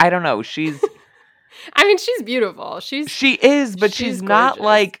 Like, I don't know. She's I mean, she's beautiful. She is, but she's not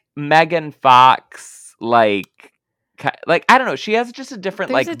like Megan Fox, like I don't know. She has just a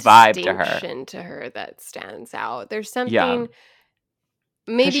different There's like a vibe to her. distinction to her that stands out. There's something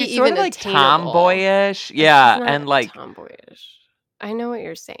maybe she's even sort of like attainable. tomboyish. Yeah, and like tomboyish. I know what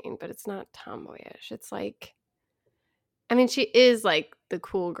you're saying, but it's not tomboyish. It's like, I mean, she is like the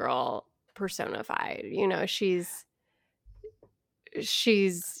cool girl personified. You know, she's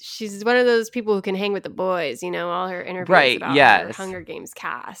one of those people who can hang with the boys. You know, all her interviews about her Hunger Games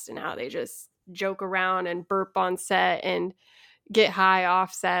cast and how they just joke around and burp on set and get high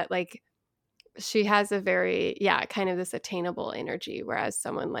off set. Like, she has a very kind of this attainable energy, whereas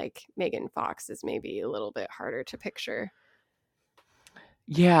someone like Megan Fox is maybe a little bit harder to picture.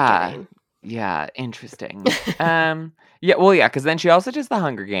 Yeah, interesting. Because then she also does the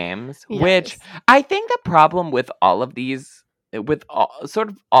Hunger Games, which I think the problem with all of these, with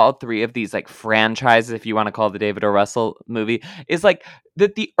all three of these like franchises, if you want to call the David O. Russell movie, is like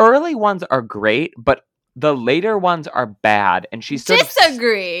that the early ones are great, but the later ones are bad, and she's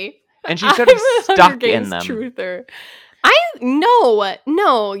disagree. And she's sort of stuck in them. Truther.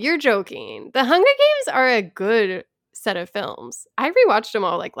 No, you're joking. The Hunger Games are a good set of films. I rewatched them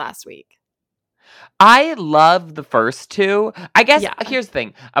all like last week. I love the first two. I guess here's the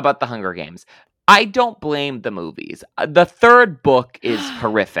thing about the Hunger Games. I don't blame the movies. The third book is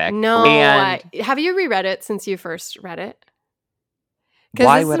horrific. Have you reread it since you first read it?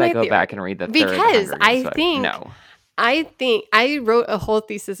 Why would I go back and read the third Hunger Games book? I think I wrote a whole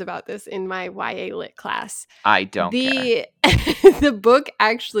thesis about this in my YA Lit class. I don't care. The book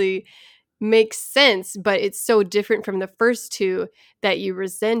actually makes sense, but it's so different from the first two that you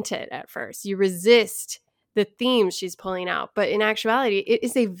resent it at first. You resist the themes she's pulling out. But in actuality, it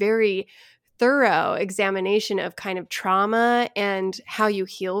is a very thorough examination of kind of trauma and how you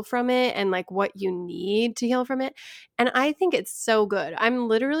heal from it and like what you need to heal from it. And I think it's so good. I'm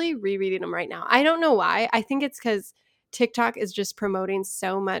literally rereading them right now. I don't know why. I think it's because TikTok is just promoting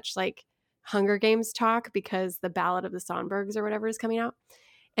so much like Hunger Games talk because the Ballad of the Songbirds or whatever is coming out.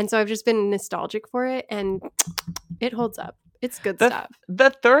 And so I've just been nostalgic for it, and it holds up. It's good stuff. The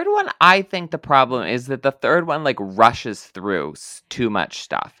third one, I think the problem is that the third one like rushes through too much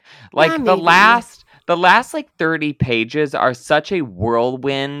stuff. Like the last like 30 pages are such a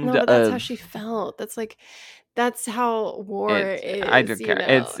whirlwind. No, but that's how she felt. That's how war is. I don't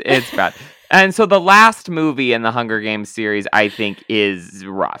care. It's bad. And so the last movie in the Hunger Games series, I think, is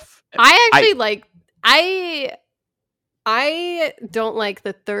rough. I don't like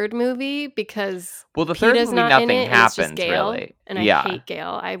the third movie because the third movie nothing happens really, and I hate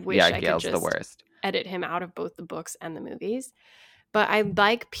Gale. I wish I Gale's could just the worst. Edit him out of both the books and the movies. But I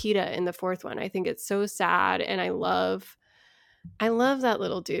like Peeta in the fourth one. I think it's so sad, and I love that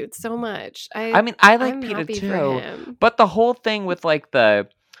little dude so much. I like Peeta too. But the whole thing with like the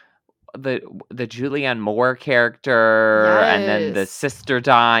Julianne Moore character and then the sister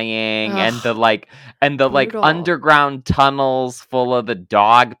dying and the like underground tunnels full of the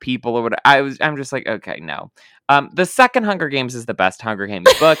dog people or whatever. I'm just like, okay, no. The second Hunger Games is the best Hunger Games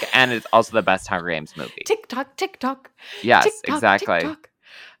book, and it's also the best Hunger Games movie. TikTok, TikTok. Yes, TikTok, exactly. TikTok.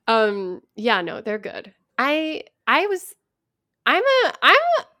 No, they're good. I'm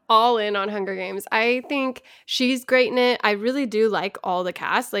all in on Hunger Games. I think she's great in it. I really do like all the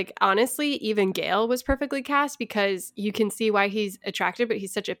cast. Like, honestly, even Gale was perfectly cast because you can see why he's attractive, but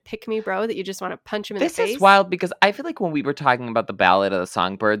he's such a pick-me bro that you just want to punch him in the face. This is wild because I feel like when we were talking about the Ballad of the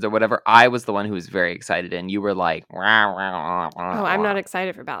Songbirds or whatever, I was the one who was very excited, and you were like, rah, rah, rah, oh, I'm not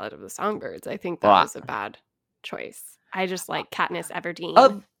excited for Ballad of the Songbirds. I think that was a bad choice. I just like Katniss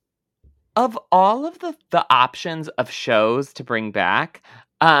Everdeen. of all of the options of shows to bring back,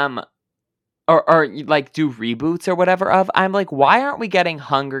 or like do reboots or whatever of, I'm like, why aren't we getting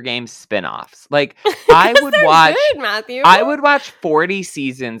Hunger Games spin-offs? Like, I would watch good, Matthew. 40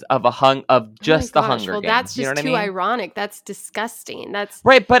 seasons of just the Hunger well, Games. That's You know just what too I mean? ironic. That's disgusting. That's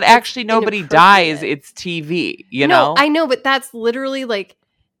Right, but actually nobody dies. inappropriate. It's TV, you No, know? I know, but that's literally like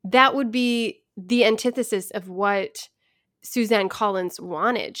that would be the antithesis of what Suzanne Collins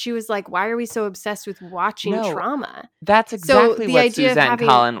wanted. She was like, why are we so obsessed with watching No, trauma? That's exactly the what idea of Suzanne having-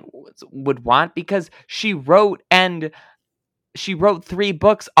 Collins would want, because she wrote 3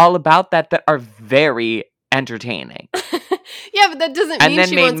 books all about that are very entertaining. Yeah, but that doesn't And mean then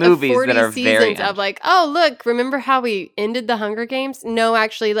she made wants movies 40 that are very seasons of like, oh, look, remember how we ended the Hunger Games? No,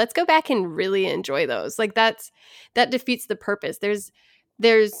 actually, let's go back and really enjoy those. Like that defeats the purpose. There's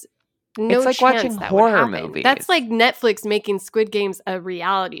no It's like chance watching that horror would happen. movies. That's like Netflix making Squid Games a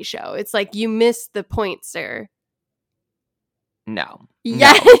reality show. It's like, you missed the point, sir. No.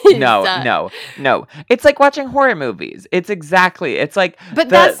 Yes. No. It's like watching horror movies. It's like, but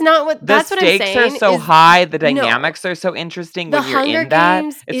that's not what. That's what I'm saying. The stakes are so high. The dynamics are so interesting when you're Hunger in that.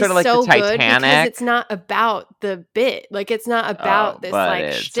 Games It's is sort of like so the Titanic. good because it's not about the bit. Like, it's not about this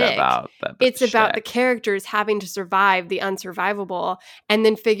like shtick. It's about the characters having to survive the unsurvivable and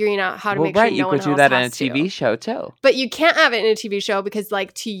then figuring out how to make sure you no could one do else that in a has to. TV show too. But you can't have it in a TV show because,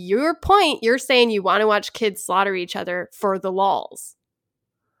 like, to your point, you're saying you want to watch kids slaughter each other for the lulz.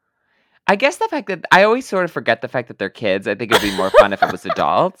 I guess the fact that I always sort of forget the fact that they're kids. I think it'd be more fun if it was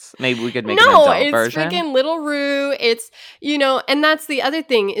adults. Maybe we could make an adult version. No, it's freaking Little Rue. It's, and that's the other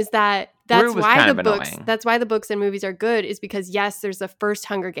thing is that's why the books and movies are good, is because, yes, there's the first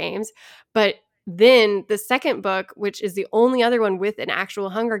Hunger Games, but then the second book, which is the only other one with an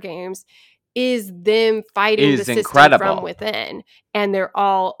actual Hunger Games, is them fighting the system from within. And they're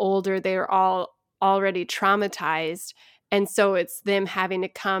all older. They're all already traumatized. And so it's them having to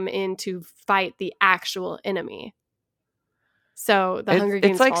come in to fight the actual enemy. So the Hunger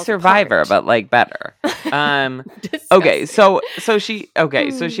Games, it's like Survivor, but like better. Okay, so she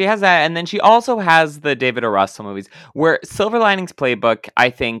has that, and then she also has the David O. Russell movies, where Silver Linings Playbook, I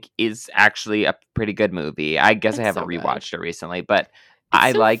think, is actually a pretty good movie. I guess I haven't rewatched it recently, but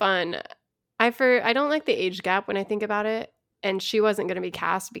it's so fun. I don't like the age gap when I think about it, and she wasn't going to be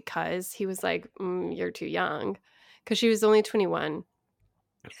cast because he was like, you're too young. Because she was only 21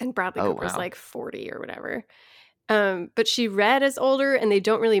 and Bradley Cooper's like 40 or whatever. But she read as older, and they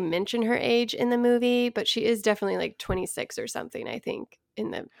don't really mention her age in the movie, but she is definitely like 26 or something, I think,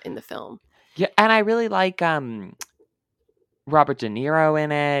 in the film. Yeah, and I really like Robert De Niro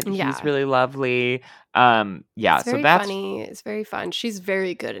in it. Yeah. He's really lovely. It's very funny. It's very fun. She's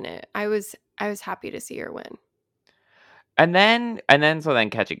very good in it. I was happy to see her win. And then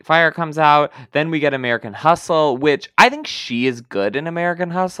Catching Fire comes out. Then we get American Hustle, which I think she is good in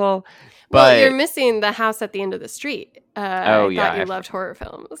American Hustle. Well, you're missing The House at the End of the Street. I thought you loved horror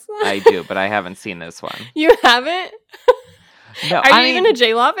films. I do, but I haven't seen this one. You haven't? No, Are you even a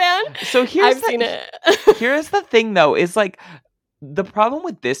J-Law fan? So seen it. Here's the thing, though, is like, the problem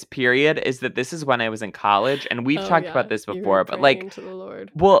with this period is that this is when I was in college, and we've talked about this before, but like, to the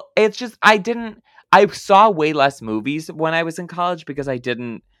Lord. Well, it's just I saw way less movies when I was in college because I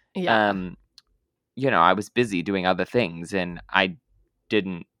didn't, I was busy doing other things and I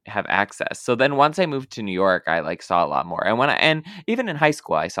didn't have access. So then once I moved to New York, I like saw a lot more. And and even in high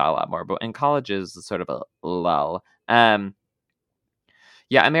school, I saw a lot more, but in college is sort of a lull.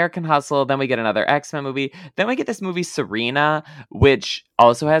 American Hustle. Then we get another X-Men movie. Then we get this movie Serena, which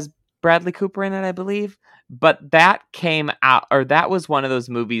also has Bradley Cooper in it, I believe. But that came out, or that was one of those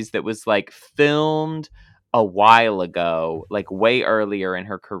movies that was like filmed a while ago, like way earlier in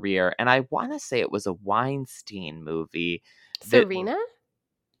her career. And I want to say it was a Weinstein movie. Serena?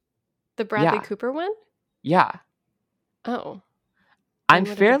 The Bradley Cooper one? Yeah. Oh. I'm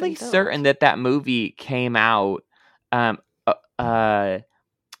fairly certain that movie came out,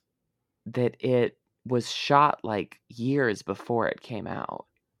 that it was shot like years before it came out.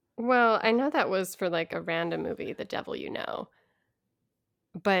 Well, I know that was for like a random movie, The Devil You Know.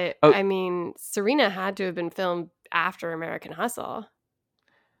 But I mean, Serena had to have been filmed after American Hustle.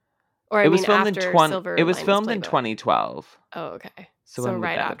 Or it was filmed in 2012. Oh, okay. So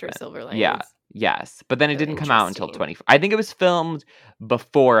right after Silver Linings. Yeah. Yes. But then it didn't come out until 20. I think it was filmed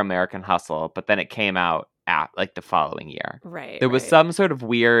before American Hustle, but then it came out at like the following year. Right. There was some sort of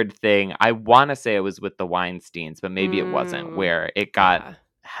weird thing. I want to say it was with the Weinsteins, but maybe it wasn't, where it got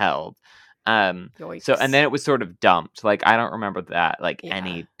held. So, and then it was sort of dumped. Like, I don't remember that, like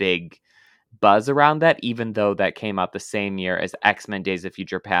any big buzz around that, even though that came out the same year as X-Men Days of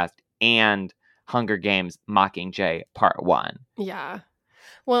Future Past and Hunger Games Mockingjay Part 1. Yeah.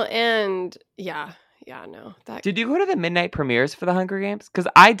 Well, and yeah, no. Did you go to the midnight premieres for the Hunger Games?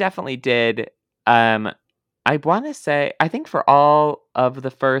 Because I definitely did. I want to say, I think for all of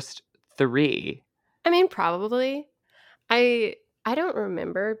the first 3. I mean, probably. I don't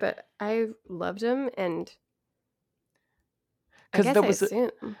remember, but I loved them, and I guess I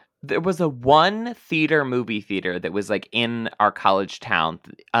assume. There was a one movie theater that was like in our college town.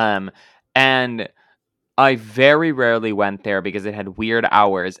 And I very rarely went there because it had weird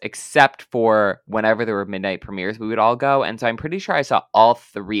hours, except for whenever there were midnight premieres, we would all go. And so I'm pretty sure I saw all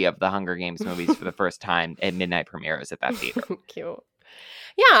 3 of the Hunger Games movies for the first time at midnight premieres at that theater. Cute.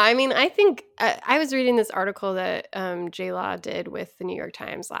 Yeah, I mean, I think I was reading this article that J-Law did with the New York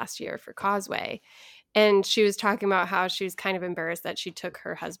Times last year for Causeway. And she was talking about how she was kind of embarrassed that she took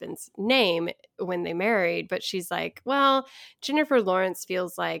her husband's name when they married. But she's like, well, Jennifer Lawrence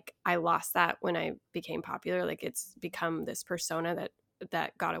feels like I lost that when I became popular. Like it's become this persona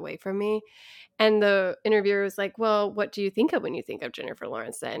that got away from me. And the interviewer was like, well, what do you think of when you think of Jennifer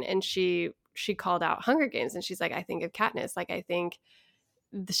Lawrence then? And she called out Hunger Games. And she's like, I think of Katniss. Like, I think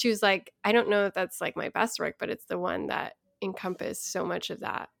she was like, I don't know if that's like my best work, but it's the one that encompassed so much of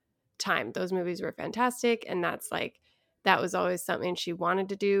that time. Those movies were fantastic, and that was always something she wanted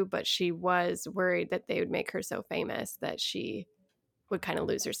to do, but she was worried that they would make her so famous that she would kind of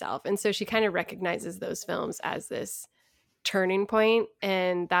lose herself. And so she kind of recognizes those films as this turning point,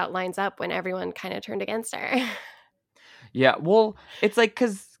 and that lines up when everyone kind of turned against her. Yeah, well, it's like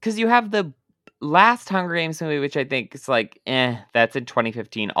because you have the last Hunger Games movie, which I think is like, that's in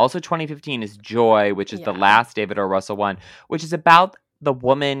 2015. Also 2015 is Joy, which is the last David O. Russell one, which is about the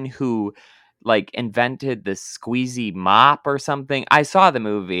woman who like invented the squeezy mop or something. I saw the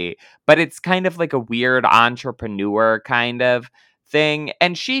movie, but it's kind of like a weird entrepreneur kind of thing.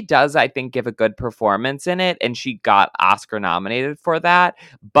 And she does, I think, give a good performance in it. And she got Oscar nominated for that.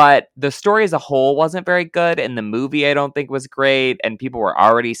 But the story as a whole wasn't very good. And the movie, I don't think, was great. And people were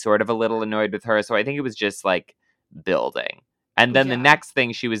already sort of a little annoyed with her. So I think it was just like building. And then the next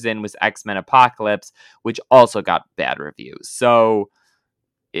thing she was in was X-Men Apocalypse, which also got bad reviews. So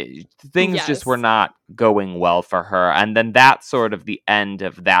things just were not going well for her. And then that's sort of the end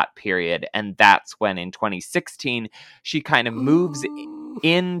of that period. And that's when in 2016, she kind of moves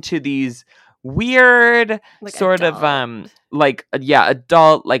into these weird like sort adult. Of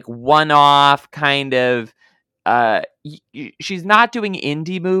adult, like one-off kind of she's not doing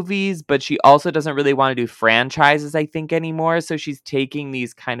indie movies, but she also doesn't really want to do franchises, I think, anymore. So she's taking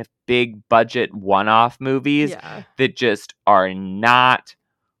these kind of big budget one-off movies that just are not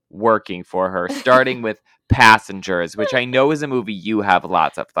working for her, starting with Passengers, which I know is a movie you have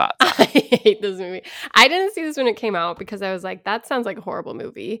lots of thoughts on. I hate this movie. I didn't see this when it came out because I was like, that sounds like a horrible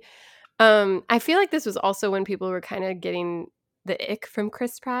movie. I feel like this was also when people were kind of getting the ick from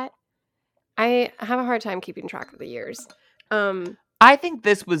Chris Pratt. I have a hard time keeping track of the years. I think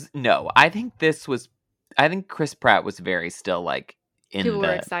Chris Pratt was very still like people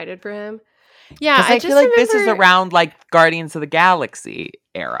were excited for him. Yeah, I feel like this is around like Guardians of the Galaxy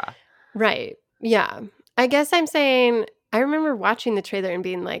era. Right. Yeah. I guess I'm saying I remember watching the trailer and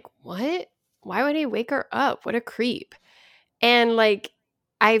being like, what? Why would he wake her up? What a creep. And like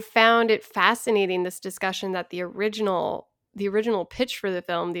I found it fascinating, this discussion that the original pitch for the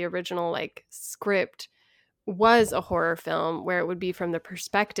film, the original like script was a horror film where it would be from the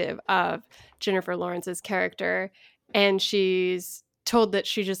perspective of Jennifer Lawrence's character, and she's told that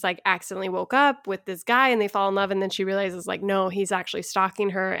she just like accidentally woke up with this guy and they fall in love, and then she realizes like no, he's actually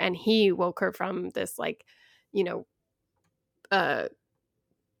stalking her and he woke her from this like, you know,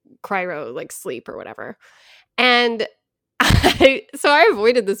 cryo like sleep or whatever. And so I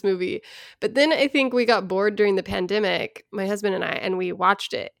avoided this movie, but then I think we got bored during the pandemic, my husband and I, and we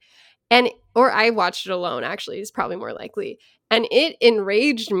watched it. Or I watched it alone, actually, is probably more likely. And it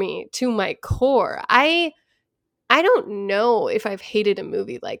enraged me to my core. I don't know if I've hated a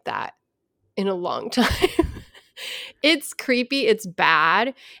movie like that in a long time. It's creepy, it's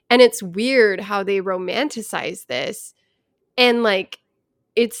bad, and it's weird how they romanticize this. And like,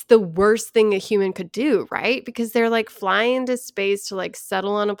 it's the worst thing a human could do, right? Because they're like flying into space to like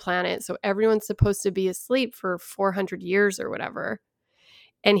settle on a planet. So everyone's supposed to be asleep for 400 years or whatever.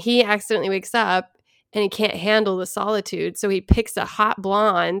 And he accidentally wakes up and he can't handle the solitude. So he picks a hot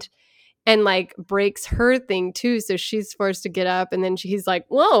blonde and like breaks her thing too. So she's forced to get up. And then he's like,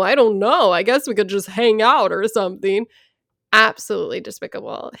 whoa, I don't know. I guess we could just hang out or something. Absolutely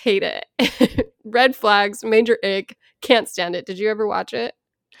despicable. Hate it. Red flags, major ick. Can't stand it. Did you ever watch it?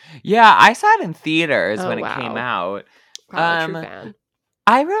 Yeah, I saw it in theaters when it came out. Wow, true fan.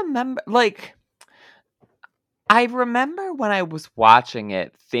 I remember, like, I remember when I was watching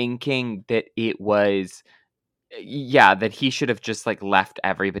it thinking that it was, that he should have just, like, left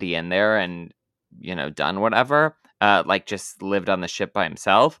everybody in there and, done whatever, like, just lived on the ship by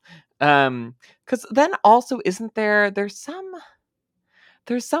himself. Because then also isn't there's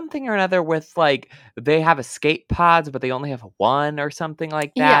something or another with, like, they have escape pods, but they only have one or something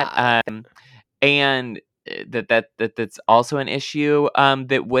like that, Yeah. and, that's also an issue,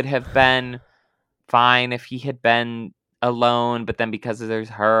 that would have been fine if he had been alone, but then because there's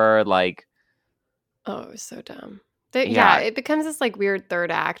her, like, Oh, it was so dumb. yeah, It becomes this like weird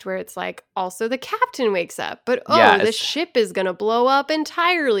third act where it's like also the captain wakes up, but the yes. ship is gonna blow up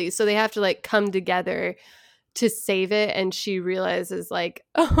entirely. So they have to like come together to save it. And she realizes like,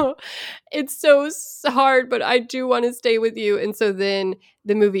 oh, it's so hard, but I do want to stay with you. And so then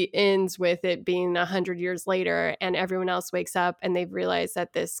the movie ends with it being 100 years later, and everyone else wakes up and they've realized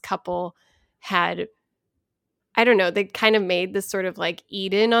that this couple had, I don't know, they kind of made this sort of like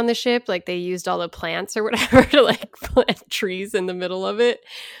Eden on the ship. Like they used all the plants or whatever to like plant trees in the middle of it.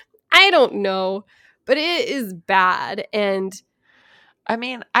 I don't know, but it is bad. And I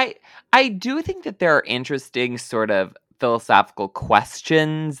mean, I do think that there are interesting sort of philosophical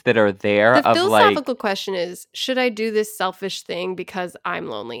questions that are there the of, like, philosophical question is, should I do this selfish thing because I'm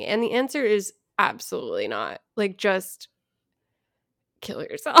lonely? And the answer is absolutely not. Like, just kill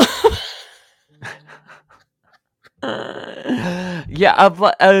yourself. yeah, of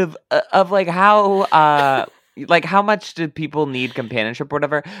like how much do people need companionship or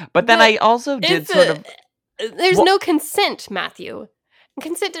whatever, but then But I also did sort of there's well, no consent, Matthew.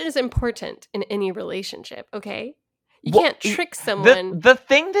 Consent is important in any relationship, okay? You well, can't trick someone. the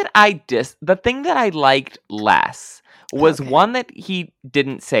thing that the thing that I liked less was, Okay. one, that he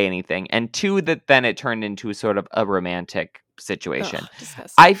didn't say anything, and two, that then it turned into sort of a romantic situation. Ugh,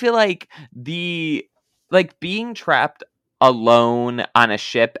 disgusting. I feel like being trapped alone on a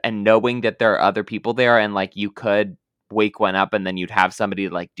ship and knowing that there are other people there and, like, you could wake one up and then you'd have somebody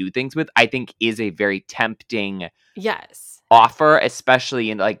to, like, do things with, I think is a very tempting Yes. offer,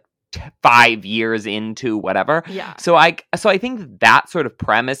 especially in, like, 5 years into whatever. Yeah. So I think that sort of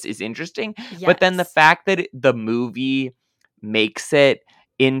premise is interesting, but then the Yes. fact that the movie makes it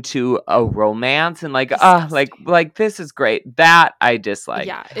into a romance and, like, Disgusting. like this is great, that I dislike.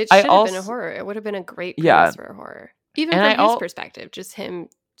 Yeah, it I should have been a also horror. It would have been a great yeah, premise for a horror. Even and from I his all perspective, just him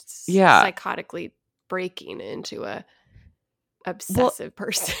yeah. psychotically breaking into a Well, obsessive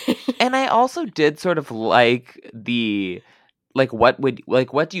person. and I also did sort of like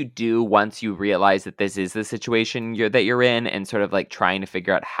what do you do once you realize that this is the situation you're in, and sort of like trying to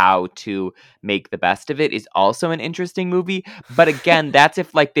figure out how to make the best of it is also an interesting movie. But again, that's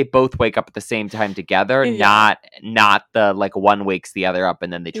if, like, they both wake up at the same time together, Yeah. not the, like, one wakes the other up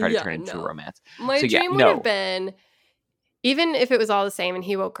and then they try to Yeah, turn it into a no. romance. My So yeah, dream would have no. been, even if it was all the same and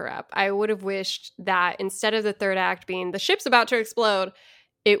he woke her up, I would have wished that instead of the third act being the ship's about to explode,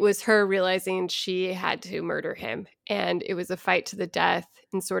 it was her realizing she had to murder him. And it was a fight to the death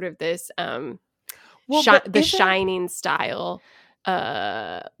in sort of this Well, but the Shining style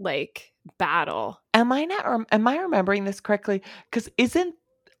like battle. am I remembering this correctly? Because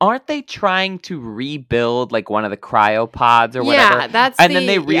aren't they trying to rebuild, like, one of the cryopods or whatever? Yeah, that's And then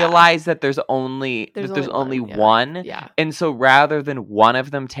they the yeah. realize that there's only There's only one. Yeah. one. Yeah. And so rather than one of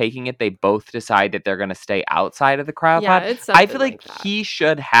them taking it, they both decide that they're going to stay outside of the cryopod. Yeah, it's I something feel like like that. he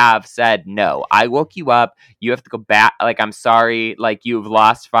should have said, no, I woke you up. You have to go back. Like, I'm sorry. Like, you've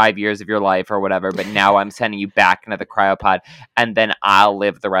lost 5 years of your life or whatever, but now I'm sending you back into the cryopod, and then I'll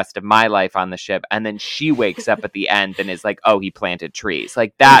live the rest of my life on the ship. And then she wakes up at the end and is like, oh, he planted trees.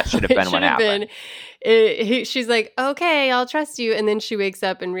 Like, that should have been what happened. She's like, okay, I'll trust you. And then she wakes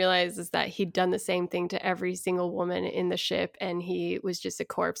up and realizes that he'd done the same thing to every single woman in the ship. And he was just a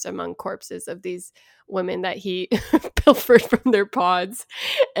corpse among corpses of these women that he pilfered from their pods.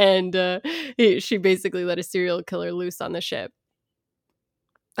 And she basically let a serial killer loose on the ship.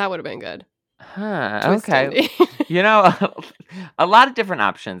 That would have been good. Twist Okay. ending. A lot of different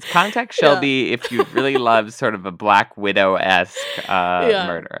options. Contact Shelby if you really love sort of a Black Widow-esque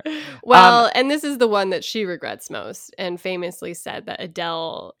murder. Well, and this is the one that she regrets most, and famously said that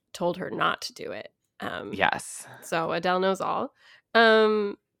Adele told her not to do it. Yes. So Adele knows all.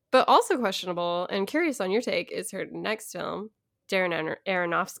 But also questionable and curious on your take is her next film, Darren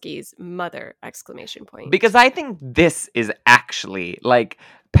Aronofsky's Mother! ! Because I think this is actually, like,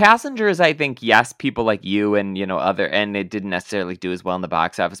 Passengers, I think, yes, people like you and, and it didn't necessarily do as well in the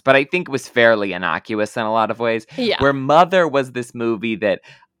box office, but I think it was fairly innocuous in a lot of ways. Yeah. Where Mother was this movie that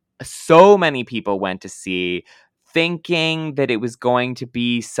so many people went to see, thinking that it was going to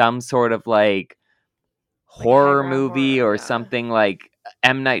be some sort of like horror movie horror, or something like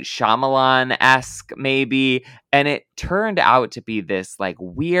M. Night Shyamalan-esque maybe, and it turned out to be this like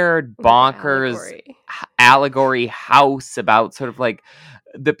weird bonkers allegory house about sort of like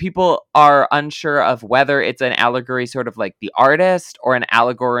the people are unsure of whether it's an allegory sort of like the artist or an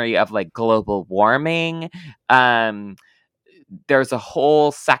allegory of like global warming. There's a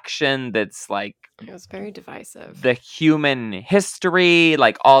whole section that's like it was very divisive. The human history,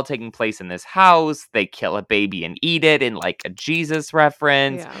 like all taking place in this house. They kill a baby and eat it in like a Jesus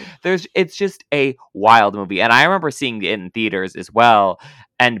reference. Yeah. It's just a wild movie. And I remember seeing it in theaters as well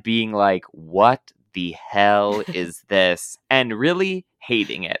and being like, what the hell is this? And really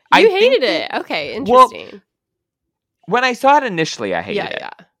hating it. You hated it. Okay, interesting. Well, when I saw it initially, I hated it.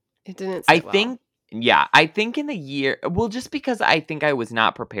 Yeah. It didn't sit well. I think in the year, well, just because I think I was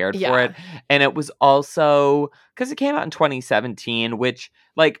not prepared for it. And it was also because it came out in 2017, which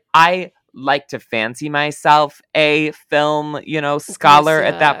like I like to fancy myself a film, scholar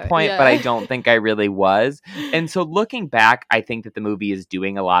at that point, but I don't think I really was. And so looking back, I think that the movie is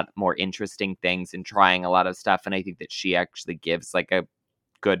doing a lot more interesting things and trying a lot of stuff. And I think that she actually gives like a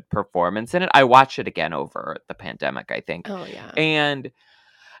good performance in it. I watched it again over the pandemic, I think. Oh, yeah.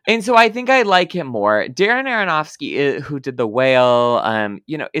 And so I think I like him more. Darren Aronofsky, who did The Whale,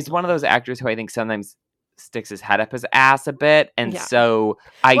 is one of those actors who I think sometimes sticks his head up his ass a bit. And so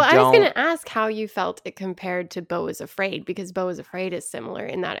I was going to ask how you felt it compared to Beau is Afraid, because Beau is Afraid is similar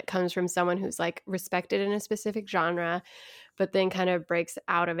in that it comes from someone who's like respected in a specific genre, but then kind of breaks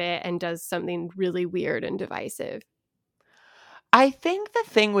out of it and does something really weird and divisive. I think the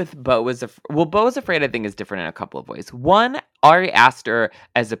thing with Beau is Afraid, I think, is different in a couple of ways. One, Ari Aster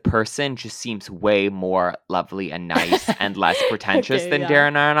as a person just seems way more lovely and nice and less pretentious than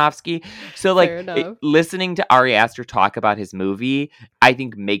Darren Aronofsky. So, like, listening to Ari Aster talk about his movie, I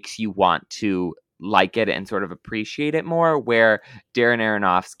think makes you want to like it and sort of appreciate it more, where Darren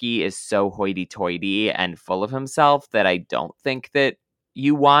Aronofsky is so hoity-toity and full of himself that I don't think that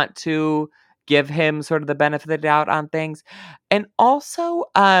you want to give him sort of the benefit of the doubt on things. And also,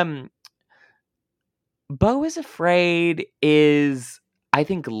 Beau is Afraid is, I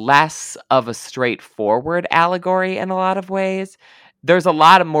think, less of a straightforward allegory in a lot of ways. There's a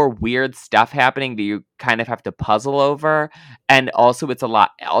lot of more weird stuff happening that you kind of have to puzzle over. And also it's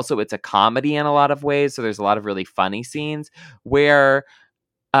a comedy in a lot of ways. So there's a lot of really funny scenes where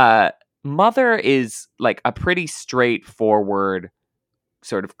Mother is like a pretty straightforward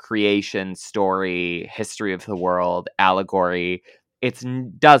sort of creation story, history of the world, allegory. It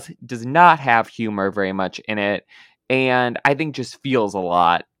does not have humor very much in it, and I think just feels a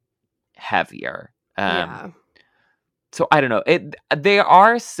lot heavier. So I don't know. They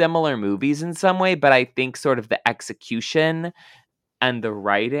are similar movies in some way, but I think sort of the execution and the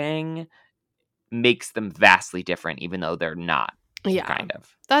writing makes them vastly different, even though they're not. Yeah, kind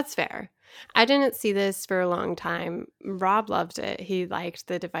of. That's fair. I didn't see this for a long time. Rob loved it. He liked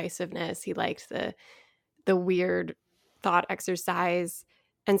the divisiveness. He liked the weird thought exercise.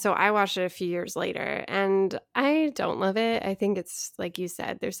 And so I watched it a few years later, and I don't love it. I think it's, like you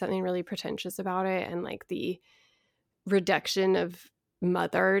said, there's something really pretentious about it, and like the reduction of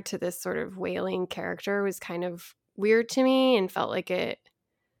Mother to this sort of wailing character was kind of weird to me, and felt like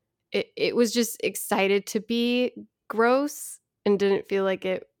it was just excited to be gross and didn't feel like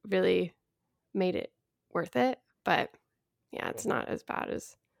it really made it worth it. But yeah, it's not as bad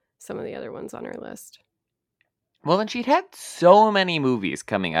as some of the other ones on her list. Well, and she'd had so many movies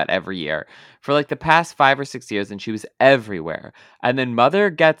coming out every year for like the past 5 or 6 years, and she was everywhere. And then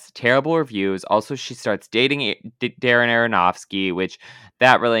Mother gets terrible reviews. Also, she starts dating Darren Aronofsky, which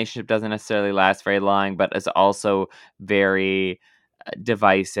that relationship doesn't necessarily last very long, but is also very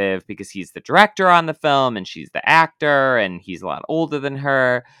divisive because he's the director on the film and she's the actor, and he's a lot older than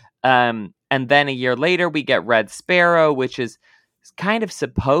her. And then a year later, we get Red Sparrow, which is kind of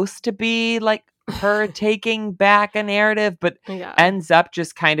supposed to be like her taking back a narrative, but ends up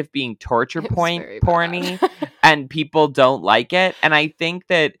just kind of being torture porny and people don't like it. And I think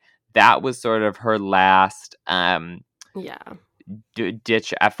that was sort of her last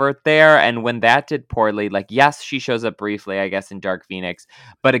ditch effort there. And when that did poorly, like, yes, she shows up briefly, I guess, in Dark Phoenix,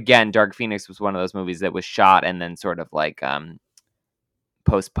 but again, Dark Phoenix was one of those movies that was shot and then sort of like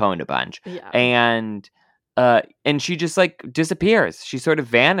postponed a bunch. And she just like disappears. She sort of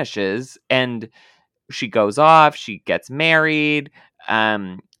vanishes, and she goes off. She gets married.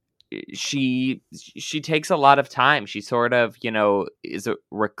 She takes a lot of time. She sort of, is a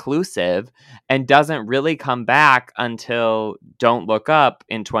reclusive and doesn't really come back until Don't Look Up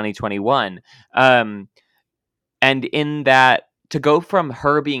in 2021. and in that, to go from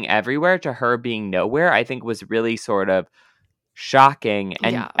her being everywhere to her being nowhere, I think was really sort of shocking.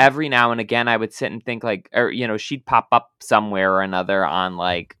 And every now and again I would sit and think like, or she'd pop up somewhere or another on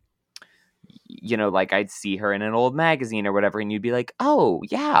like, like I'd see her in an old magazine or whatever, and you'd be like, oh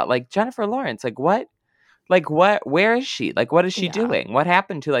yeah, like Jennifer Lawrence, like what, where is she, like what is she doing, what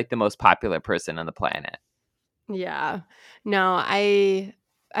happened to like the most popular person on the planet? No, I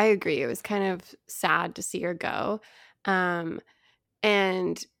agree. It was kind of sad to see her go,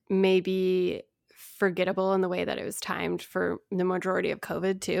 and maybe forgettable in the way that it was timed for the majority of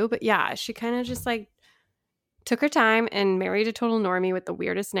COVID too. But yeah, she kind of just like took her time and married a total normie with the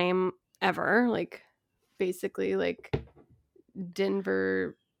weirdest name ever, like basically like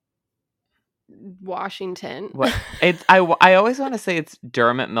Denver, Washington. What it's I always want to say it's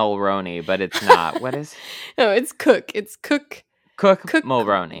Dermot Mulroney, but it's not. What is? No, it's Cook. It's Cook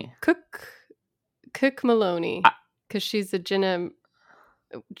Mulroney. Cook Maloney, because she's a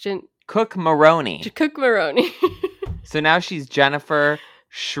Cook Maroney. Cook Maroney. So now she's Jennifer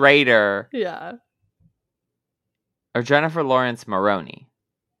Schrader. Yeah. Or Jennifer Lawrence Maroney.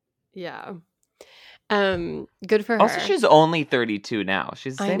 Yeah. Good for her. Also, she's only 32 now.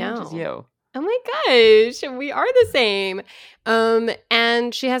 She's the same age as you. Oh my gosh, we are the same.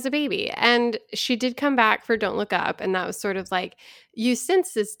 And she has a baby, and she did come back for Don't Look Up, and that was sort of like, you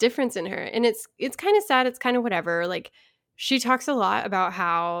sense this difference in her, and it's kind of sad. It's kind of whatever. Like, she talks a lot about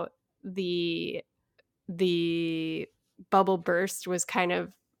how the bubble burst was kind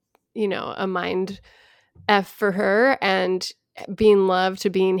of, a mind F for her, and being loved to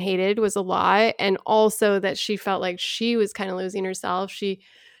being hated was a lot, and also that she felt like she was kind of losing herself. She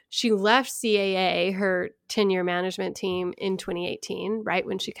left CAA, her 10-year management team, in 2018, right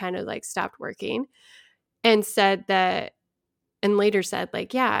when she kind of like stopped working, and said that, and later said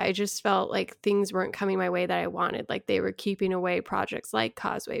like, yeah, I just felt like things weren't coming my way that I wanted. Like they were keeping away projects like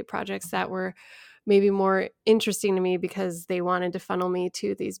Causeway, projects that were maybe more interesting to me because they wanted to funnel me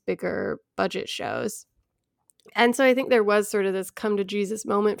to these bigger budget shows. And so I think there was sort of this come to Jesus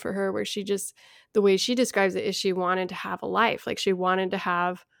moment for her where she just, the way she describes it is she wanted to have a life. Like she wanted to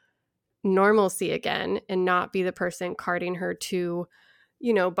have normalcy again and not be the person carting her to,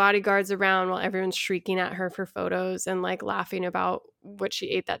 bodyguards around while everyone's shrieking at her for photos and like laughing about what she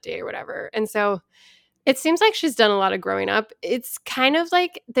ate that day or whatever. And so it seems like she's done a lot of growing up. It's kind of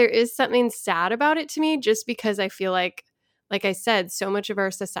like there is something sad about it to me, just because I feel like I said, so much of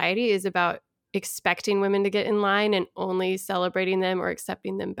our society is about expecting women to get in line and only celebrating them or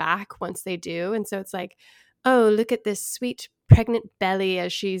accepting them back once they do. And so it's like, oh, look at this sweet pregnant belly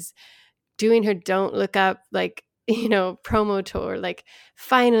as she's doing her Don't Look Up, like, promo tour. Like,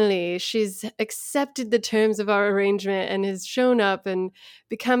 finally, she's accepted the terms of our arrangement and has shown up and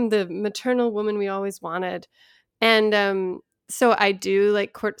become the maternal woman we always wanted. And so I do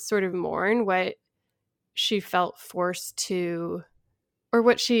like sort of mourn what she felt forced to, or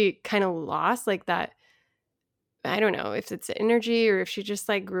what she kind of lost, like that. I don't know if it's energy or if she just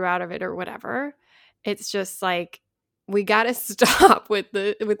like grew out of it or whatever. It's just like, we got to stop with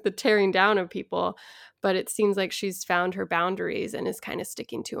the tearing down of people, but it seems like she's found her boundaries and is kind of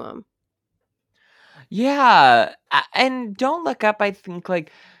sticking to them. Yeah, and Don't Look Up, I think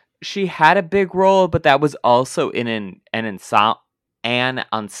like she had a big role, but that was also in an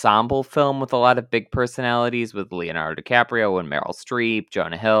ensemble film with a lot of big personalities, with Leonardo DiCaprio and Meryl Streep,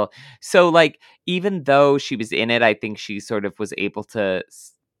 Jonah Hill. So like, even though she was in it, I think she sort of was able to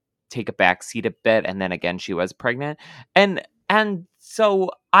take a back seat a bit, and then again she was pregnant, and so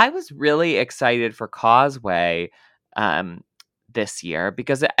I was really excited for Causeway this year,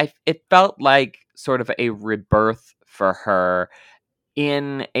 because it felt like sort of a rebirth for her,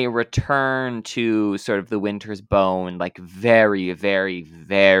 in a return to sort of the Winter's Bone, like very, very,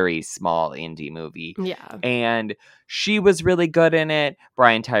 very small indie movie. Yeah. And she was really good in it.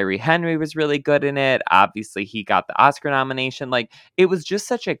 Brian Tyree Henry was really good in it. Obviously, he got the Oscar nomination. Like, it was just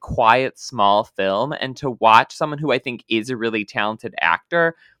such a quiet, small film. And to watch someone who I think is a really talented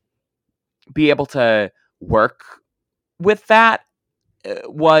actor be able to work with that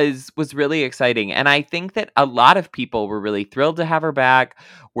was really exciting. And I think that a lot of people were really thrilled to have her back.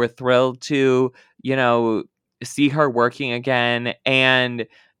 We're thrilled to, see her working again. And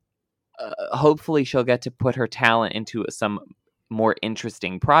hopefully she'll get to put her talent into some more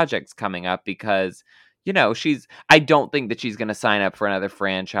interesting projects coming up, because, I don't think that she's going to sign up for another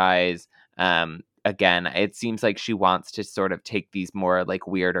franchise. Again, it seems like she wants to sort of take these more like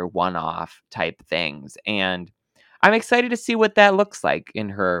weirder one-off type things. And I'm excited to see what that looks like in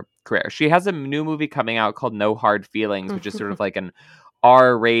her career. She has a new movie coming out called No Hard Feelings, which is sort of like an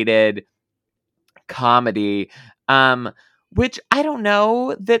R-rated comedy Which I don't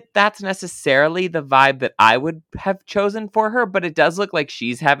know that that's necessarily the vibe that I would have chosen for her, but it does look like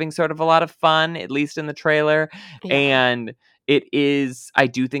she's having sort of a lot of fun, at least in the trailer. Yeah. And I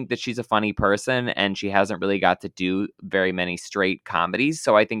do think that she's a funny person, and she hasn't really got to do very many straight comedies.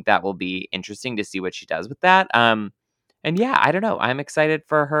 So I think that will be interesting to see what she does with that. And yeah, I don't know. I'm excited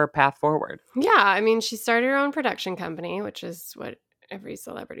for her path forward. Yeah, I mean, she started her own production company, which is what every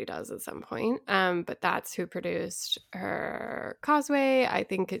celebrity does at some point. But that's who produced her Causeway. I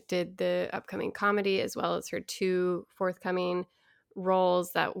think it did the upcoming comedy as well as her 2 forthcoming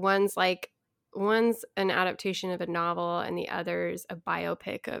roles. That one's an adaptation of a novel, and the other's a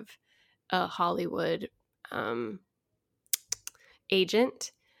biopic of a Hollywood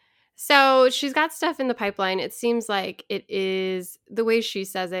agent. So she's got stuff in the pipeline. It seems like it is, the way she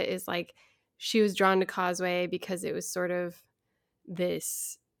says it is like she was drawn to Causeway because it was sort of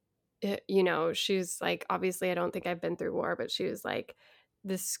this, she's like, obviously I don't think I've been through war, but she was like,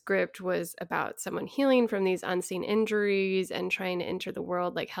 the script was about someone healing from these unseen injuries and trying to enter the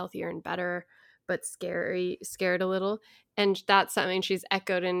world like healthier and better, but scared a little. And that's something she's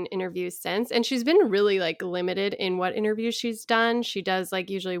echoed in interviews since. And she's been really like limited in what interviews she's done. She does like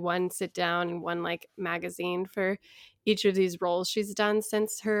usually one sit down and one like magazine for each of these roles she's done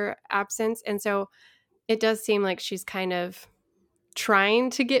since her absence. And so it does seem like she's kind of trying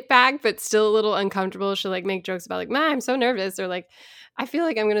to get back, but still a little uncomfortable. She'll like make jokes about like, "Man, I'm so nervous," or like, "I feel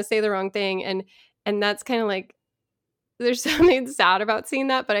like I'm going to say the wrong thing." And that's kind of like, there's something sad about seeing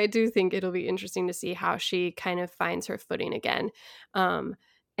that, but I do think it'll be interesting to see how she kind of finds her footing again.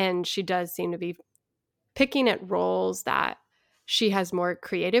 And she does seem to be picking at roles that she has more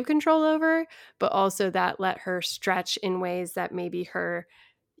creative control over, but also that let her stretch in ways that maybe her,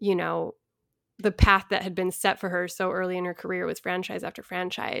 the path that had been set for her so early in her career with franchise after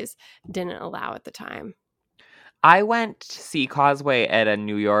franchise didn't allow at the time. I went to see Causeway at a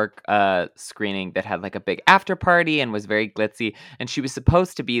New York screening that had like a big after party and was very glitzy. And she was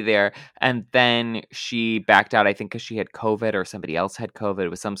supposed to be there. And then she backed out, I think, because she had COVID or somebody else had COVID. It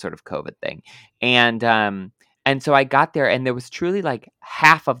was some sort of COVID thing. And so I got there and there was truly like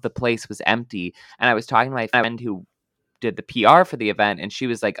half of the place was empty. And I was talking to my friend who did the PR for the event, and she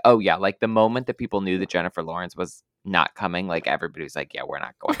was like, "Oh yeah, like the moment that people knew that Jennifer Lawrence was not coming, like everybody was like, yeah, we're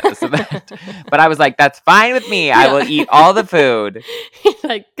not going to this event." But I was like, that's fine with me. I will eat all the food.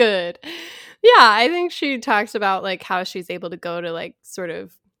 Like, good. Yeah, I think she talks about like how she's able to go to like sort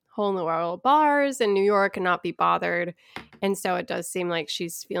of hole in the wall bars in New York and not be bothered. And so it does seem like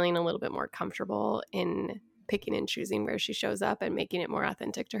she's feeling a little bit more comfortable in picking and choosing where she shows up and making it more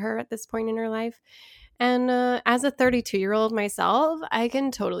authentic to her at this point in her life. And as a 32-year-old myself, I can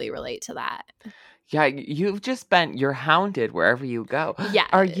totally relate to that. Yeah, you're hounded wherever you go. Yeah.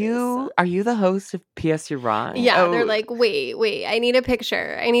 Are you the host of P.S. You're Wrong? Yeah, they're like, wait, I need a picture.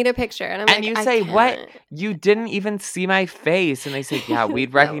 And I'm like, you say, what? You didn't even see my face. And they say, yeah,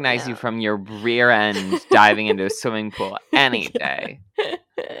 we'd recognize you from your rear end diving into a swimming pool any day.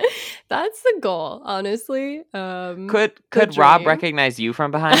 That's the goal, honestly. Could Rob recognize you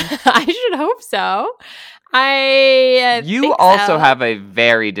from behind? I should hope so. You also have a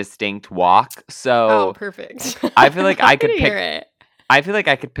very distinct walk, so perfect. I feel like I could pick it. I feel like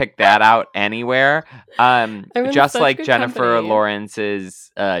I could pick that out anywhere. Just like Jennifer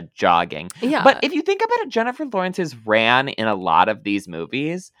Lawrence's jogging. Yeah. But if you think about it, Jennifer Lawrence's ran in a lot of these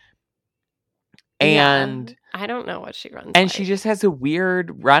movies. And I don't know what she runs. And she just has a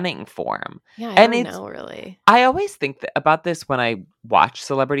weird running form. Yeah, I don't know really. I always think about this when I watch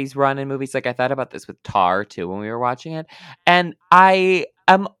celebrities run in movies. Like I thought about this with Tar too when we were watching it. And I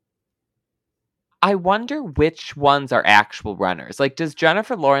wonder which ones are actual runners. Like, does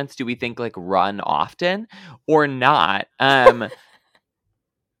Jennifer Lawrence, do we think like run often or not? And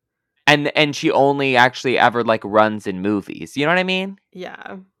she only actually ever like runs in movies. You know what I mean?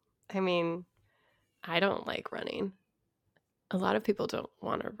 Yeah. I mean, I don't like running. A lot of people don't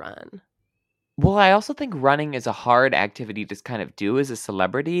want to run. Well, I also think running is a hard activity to kind of do as a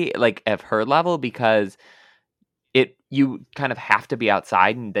celebrity, like of her level, because you kind of have to be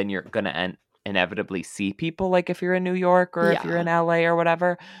outside and then you're going to inevitably see people, like if you're in New York or if you're in LA or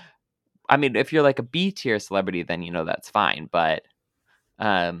whatever. I mean, if you're like a B tier celebrity, then that's fine. But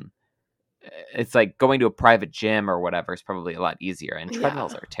it's like going to a private gym or whatever is probably a lot easier, and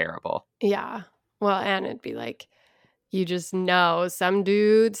treadmills are terrible. Yeah. Well, and it'd be like, you just know some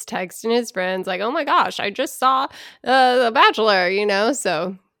dude's texting his friends like, "Oh my gosh, I just saw The Bachelor,"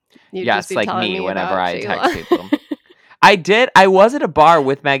 so you just be like me whenever I text people. I was at a bar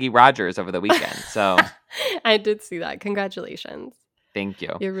with Maggie Rogers over the weekend, so I did see that. Congratulations. Thank you.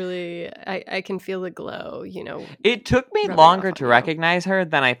 You're really, I can feel the glow, It took me longer to recognize her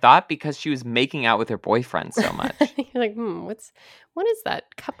than I thought because she was making out with her boyfriend so much. You're like, what is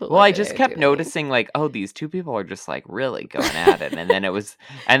that couple? Well, I just kept noticing, like, oh, these two people are just like really going at it, and then it was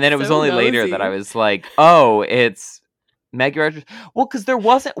So only later that I was like, oh, it's Maggie Rogers. Well, because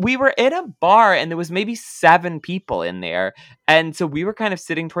we were in a bar and there was maybe 7 people in there. And so we were kind of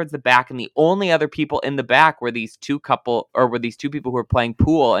sitting towards the back, and the only other people in the back were these two people who were playing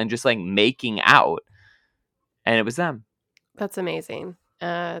pool and just like making out. And it was them. That's amazing.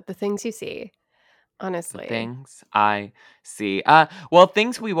 The things you see, honestly. The things I see. Well,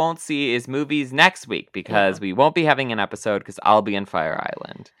 things we won't see is movies next week because we won't be having an episode because I'll be in Fire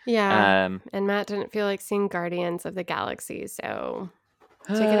Island. Yeah. And Matt didn't feel like seeing Guardians of the Galaxy, so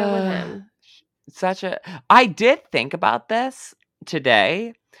take it up with him. I did think about this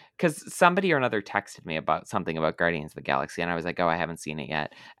today because somebody or another texted me about something about Guardians of the Galaxy, and I was like, oh, I haven't seen it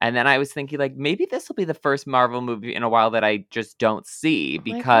yet. And then I was thinking, like, maybe this will be the first Marvel movie in a while that I just don't see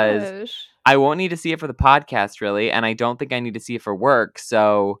because I won't need to see it for the podcast, really, and I don't think I need to see it for work,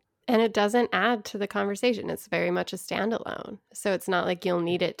 so... And it doesn't add to the conversation. It's very much a standalone. So it's not like you'll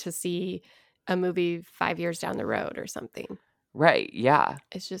need it to see a movie 5 years down the road or something. Right, yeah.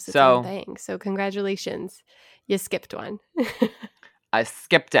 It's just its own thing. So congratulations. You skipped one. I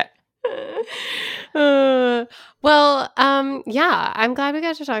skipped it. Yeah, I'm glad we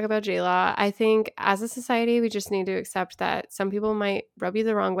got to talk about J-Law. I think as a society, we just need to accept that some people might rub you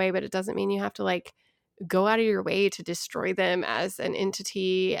the wrong way, but it doesn't mean you have to like go out of your way to destroy them as an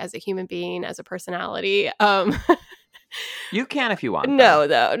entity, as a human being, as a personality. You can if you want. No.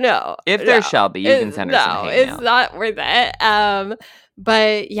 If there's Shelby, you can send her some hate mail. It's not worth it.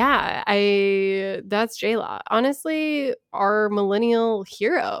 But yeah, that's J-Law. Honestly, our millennial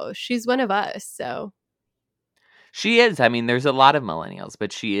hero. She's one of us, so. She is. I mean, there's a lot of millennials,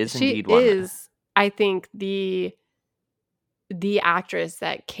 but she is indeed one. She is, I think, the actress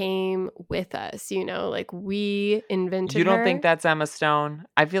that came with us, like we invented her. You don't think that's Emma Stone?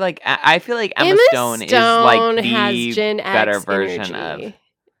 I feel like Emma Stone is like the Gen better X version energy. Of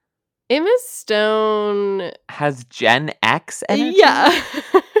Emma Stone has Gen X energy? Yeah.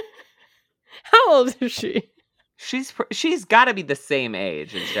 How old is she? She's got to be the same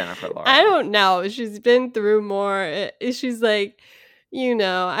age as Jennifer Lawrence. I don't know. She's been through more. She's like,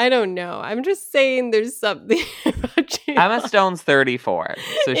 I don't know. I'm just saying there's something about you. Emma Stone's 34.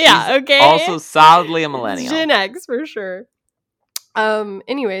 So she's also solidly a millennial. Gen X for sure.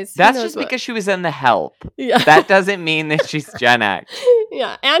 Anyways. That's just because she was in The Help. Yeah. That doesn't mean that she's Gen X.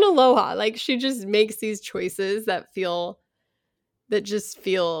 Yeah. And Aloha. Like she just makes these choices that just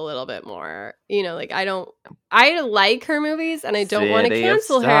feel a little bit more, I like her movies and I don't want to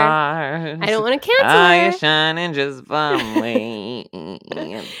cancel her. I don't want to cancel her. You're shining just for me.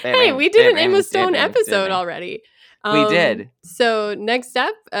 Hey, we did an Emma Stone episode already. We did. So next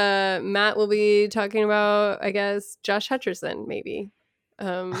up, Matt will be talking about, I guess, Josh Hutcherson, maybe.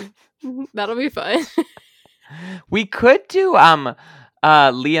 That'll be fun. We could do Liam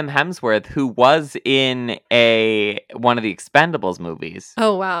Hemsworth, who was in one of the Expendables movies.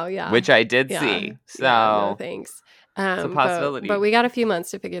 Oh wow, yeah, which I did see. So no, thanks. It's a possibility, but we got a few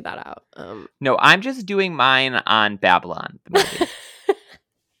months to figure that out. No, I'm just doing mine on Babylon, the movie.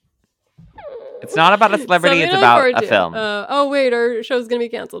 It's not about a celebrity; it's about a film. Oh wait, our show's gonna be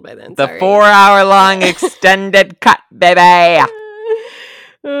canceled by then. The 4-hour-long extended cut, baby.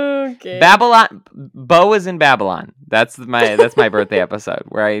 Okay. Babylon. Bo is in Babylon. That's my birthday episode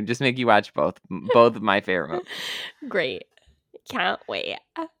where I just make you watch both of my favorite movies. Great. Can't wait.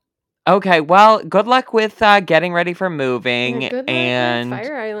 Okay, well, good luck with getting ready for moving. Good luck and with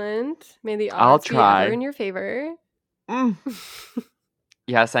Fire Island. May the odds be ever in your favor.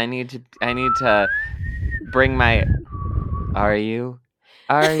 Yes, I need to bring my. Are you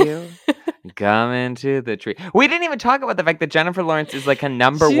coming to the tree? We didn't even talk about the fact that Jennifer Lawrence is like a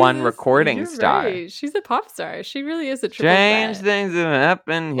number one recording star. Right. She's a pop star. She really is a triple Strange threat. things have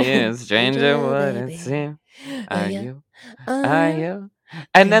happened here. Stranger what it seems. Are you?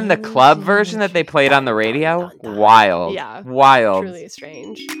 And then the club version that they played on the radio, wild. Yeah. Wild. Truly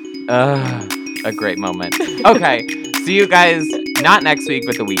strange. A great moment. Okay. See you guys not next week,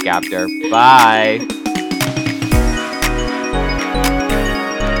 but the week after. Bye.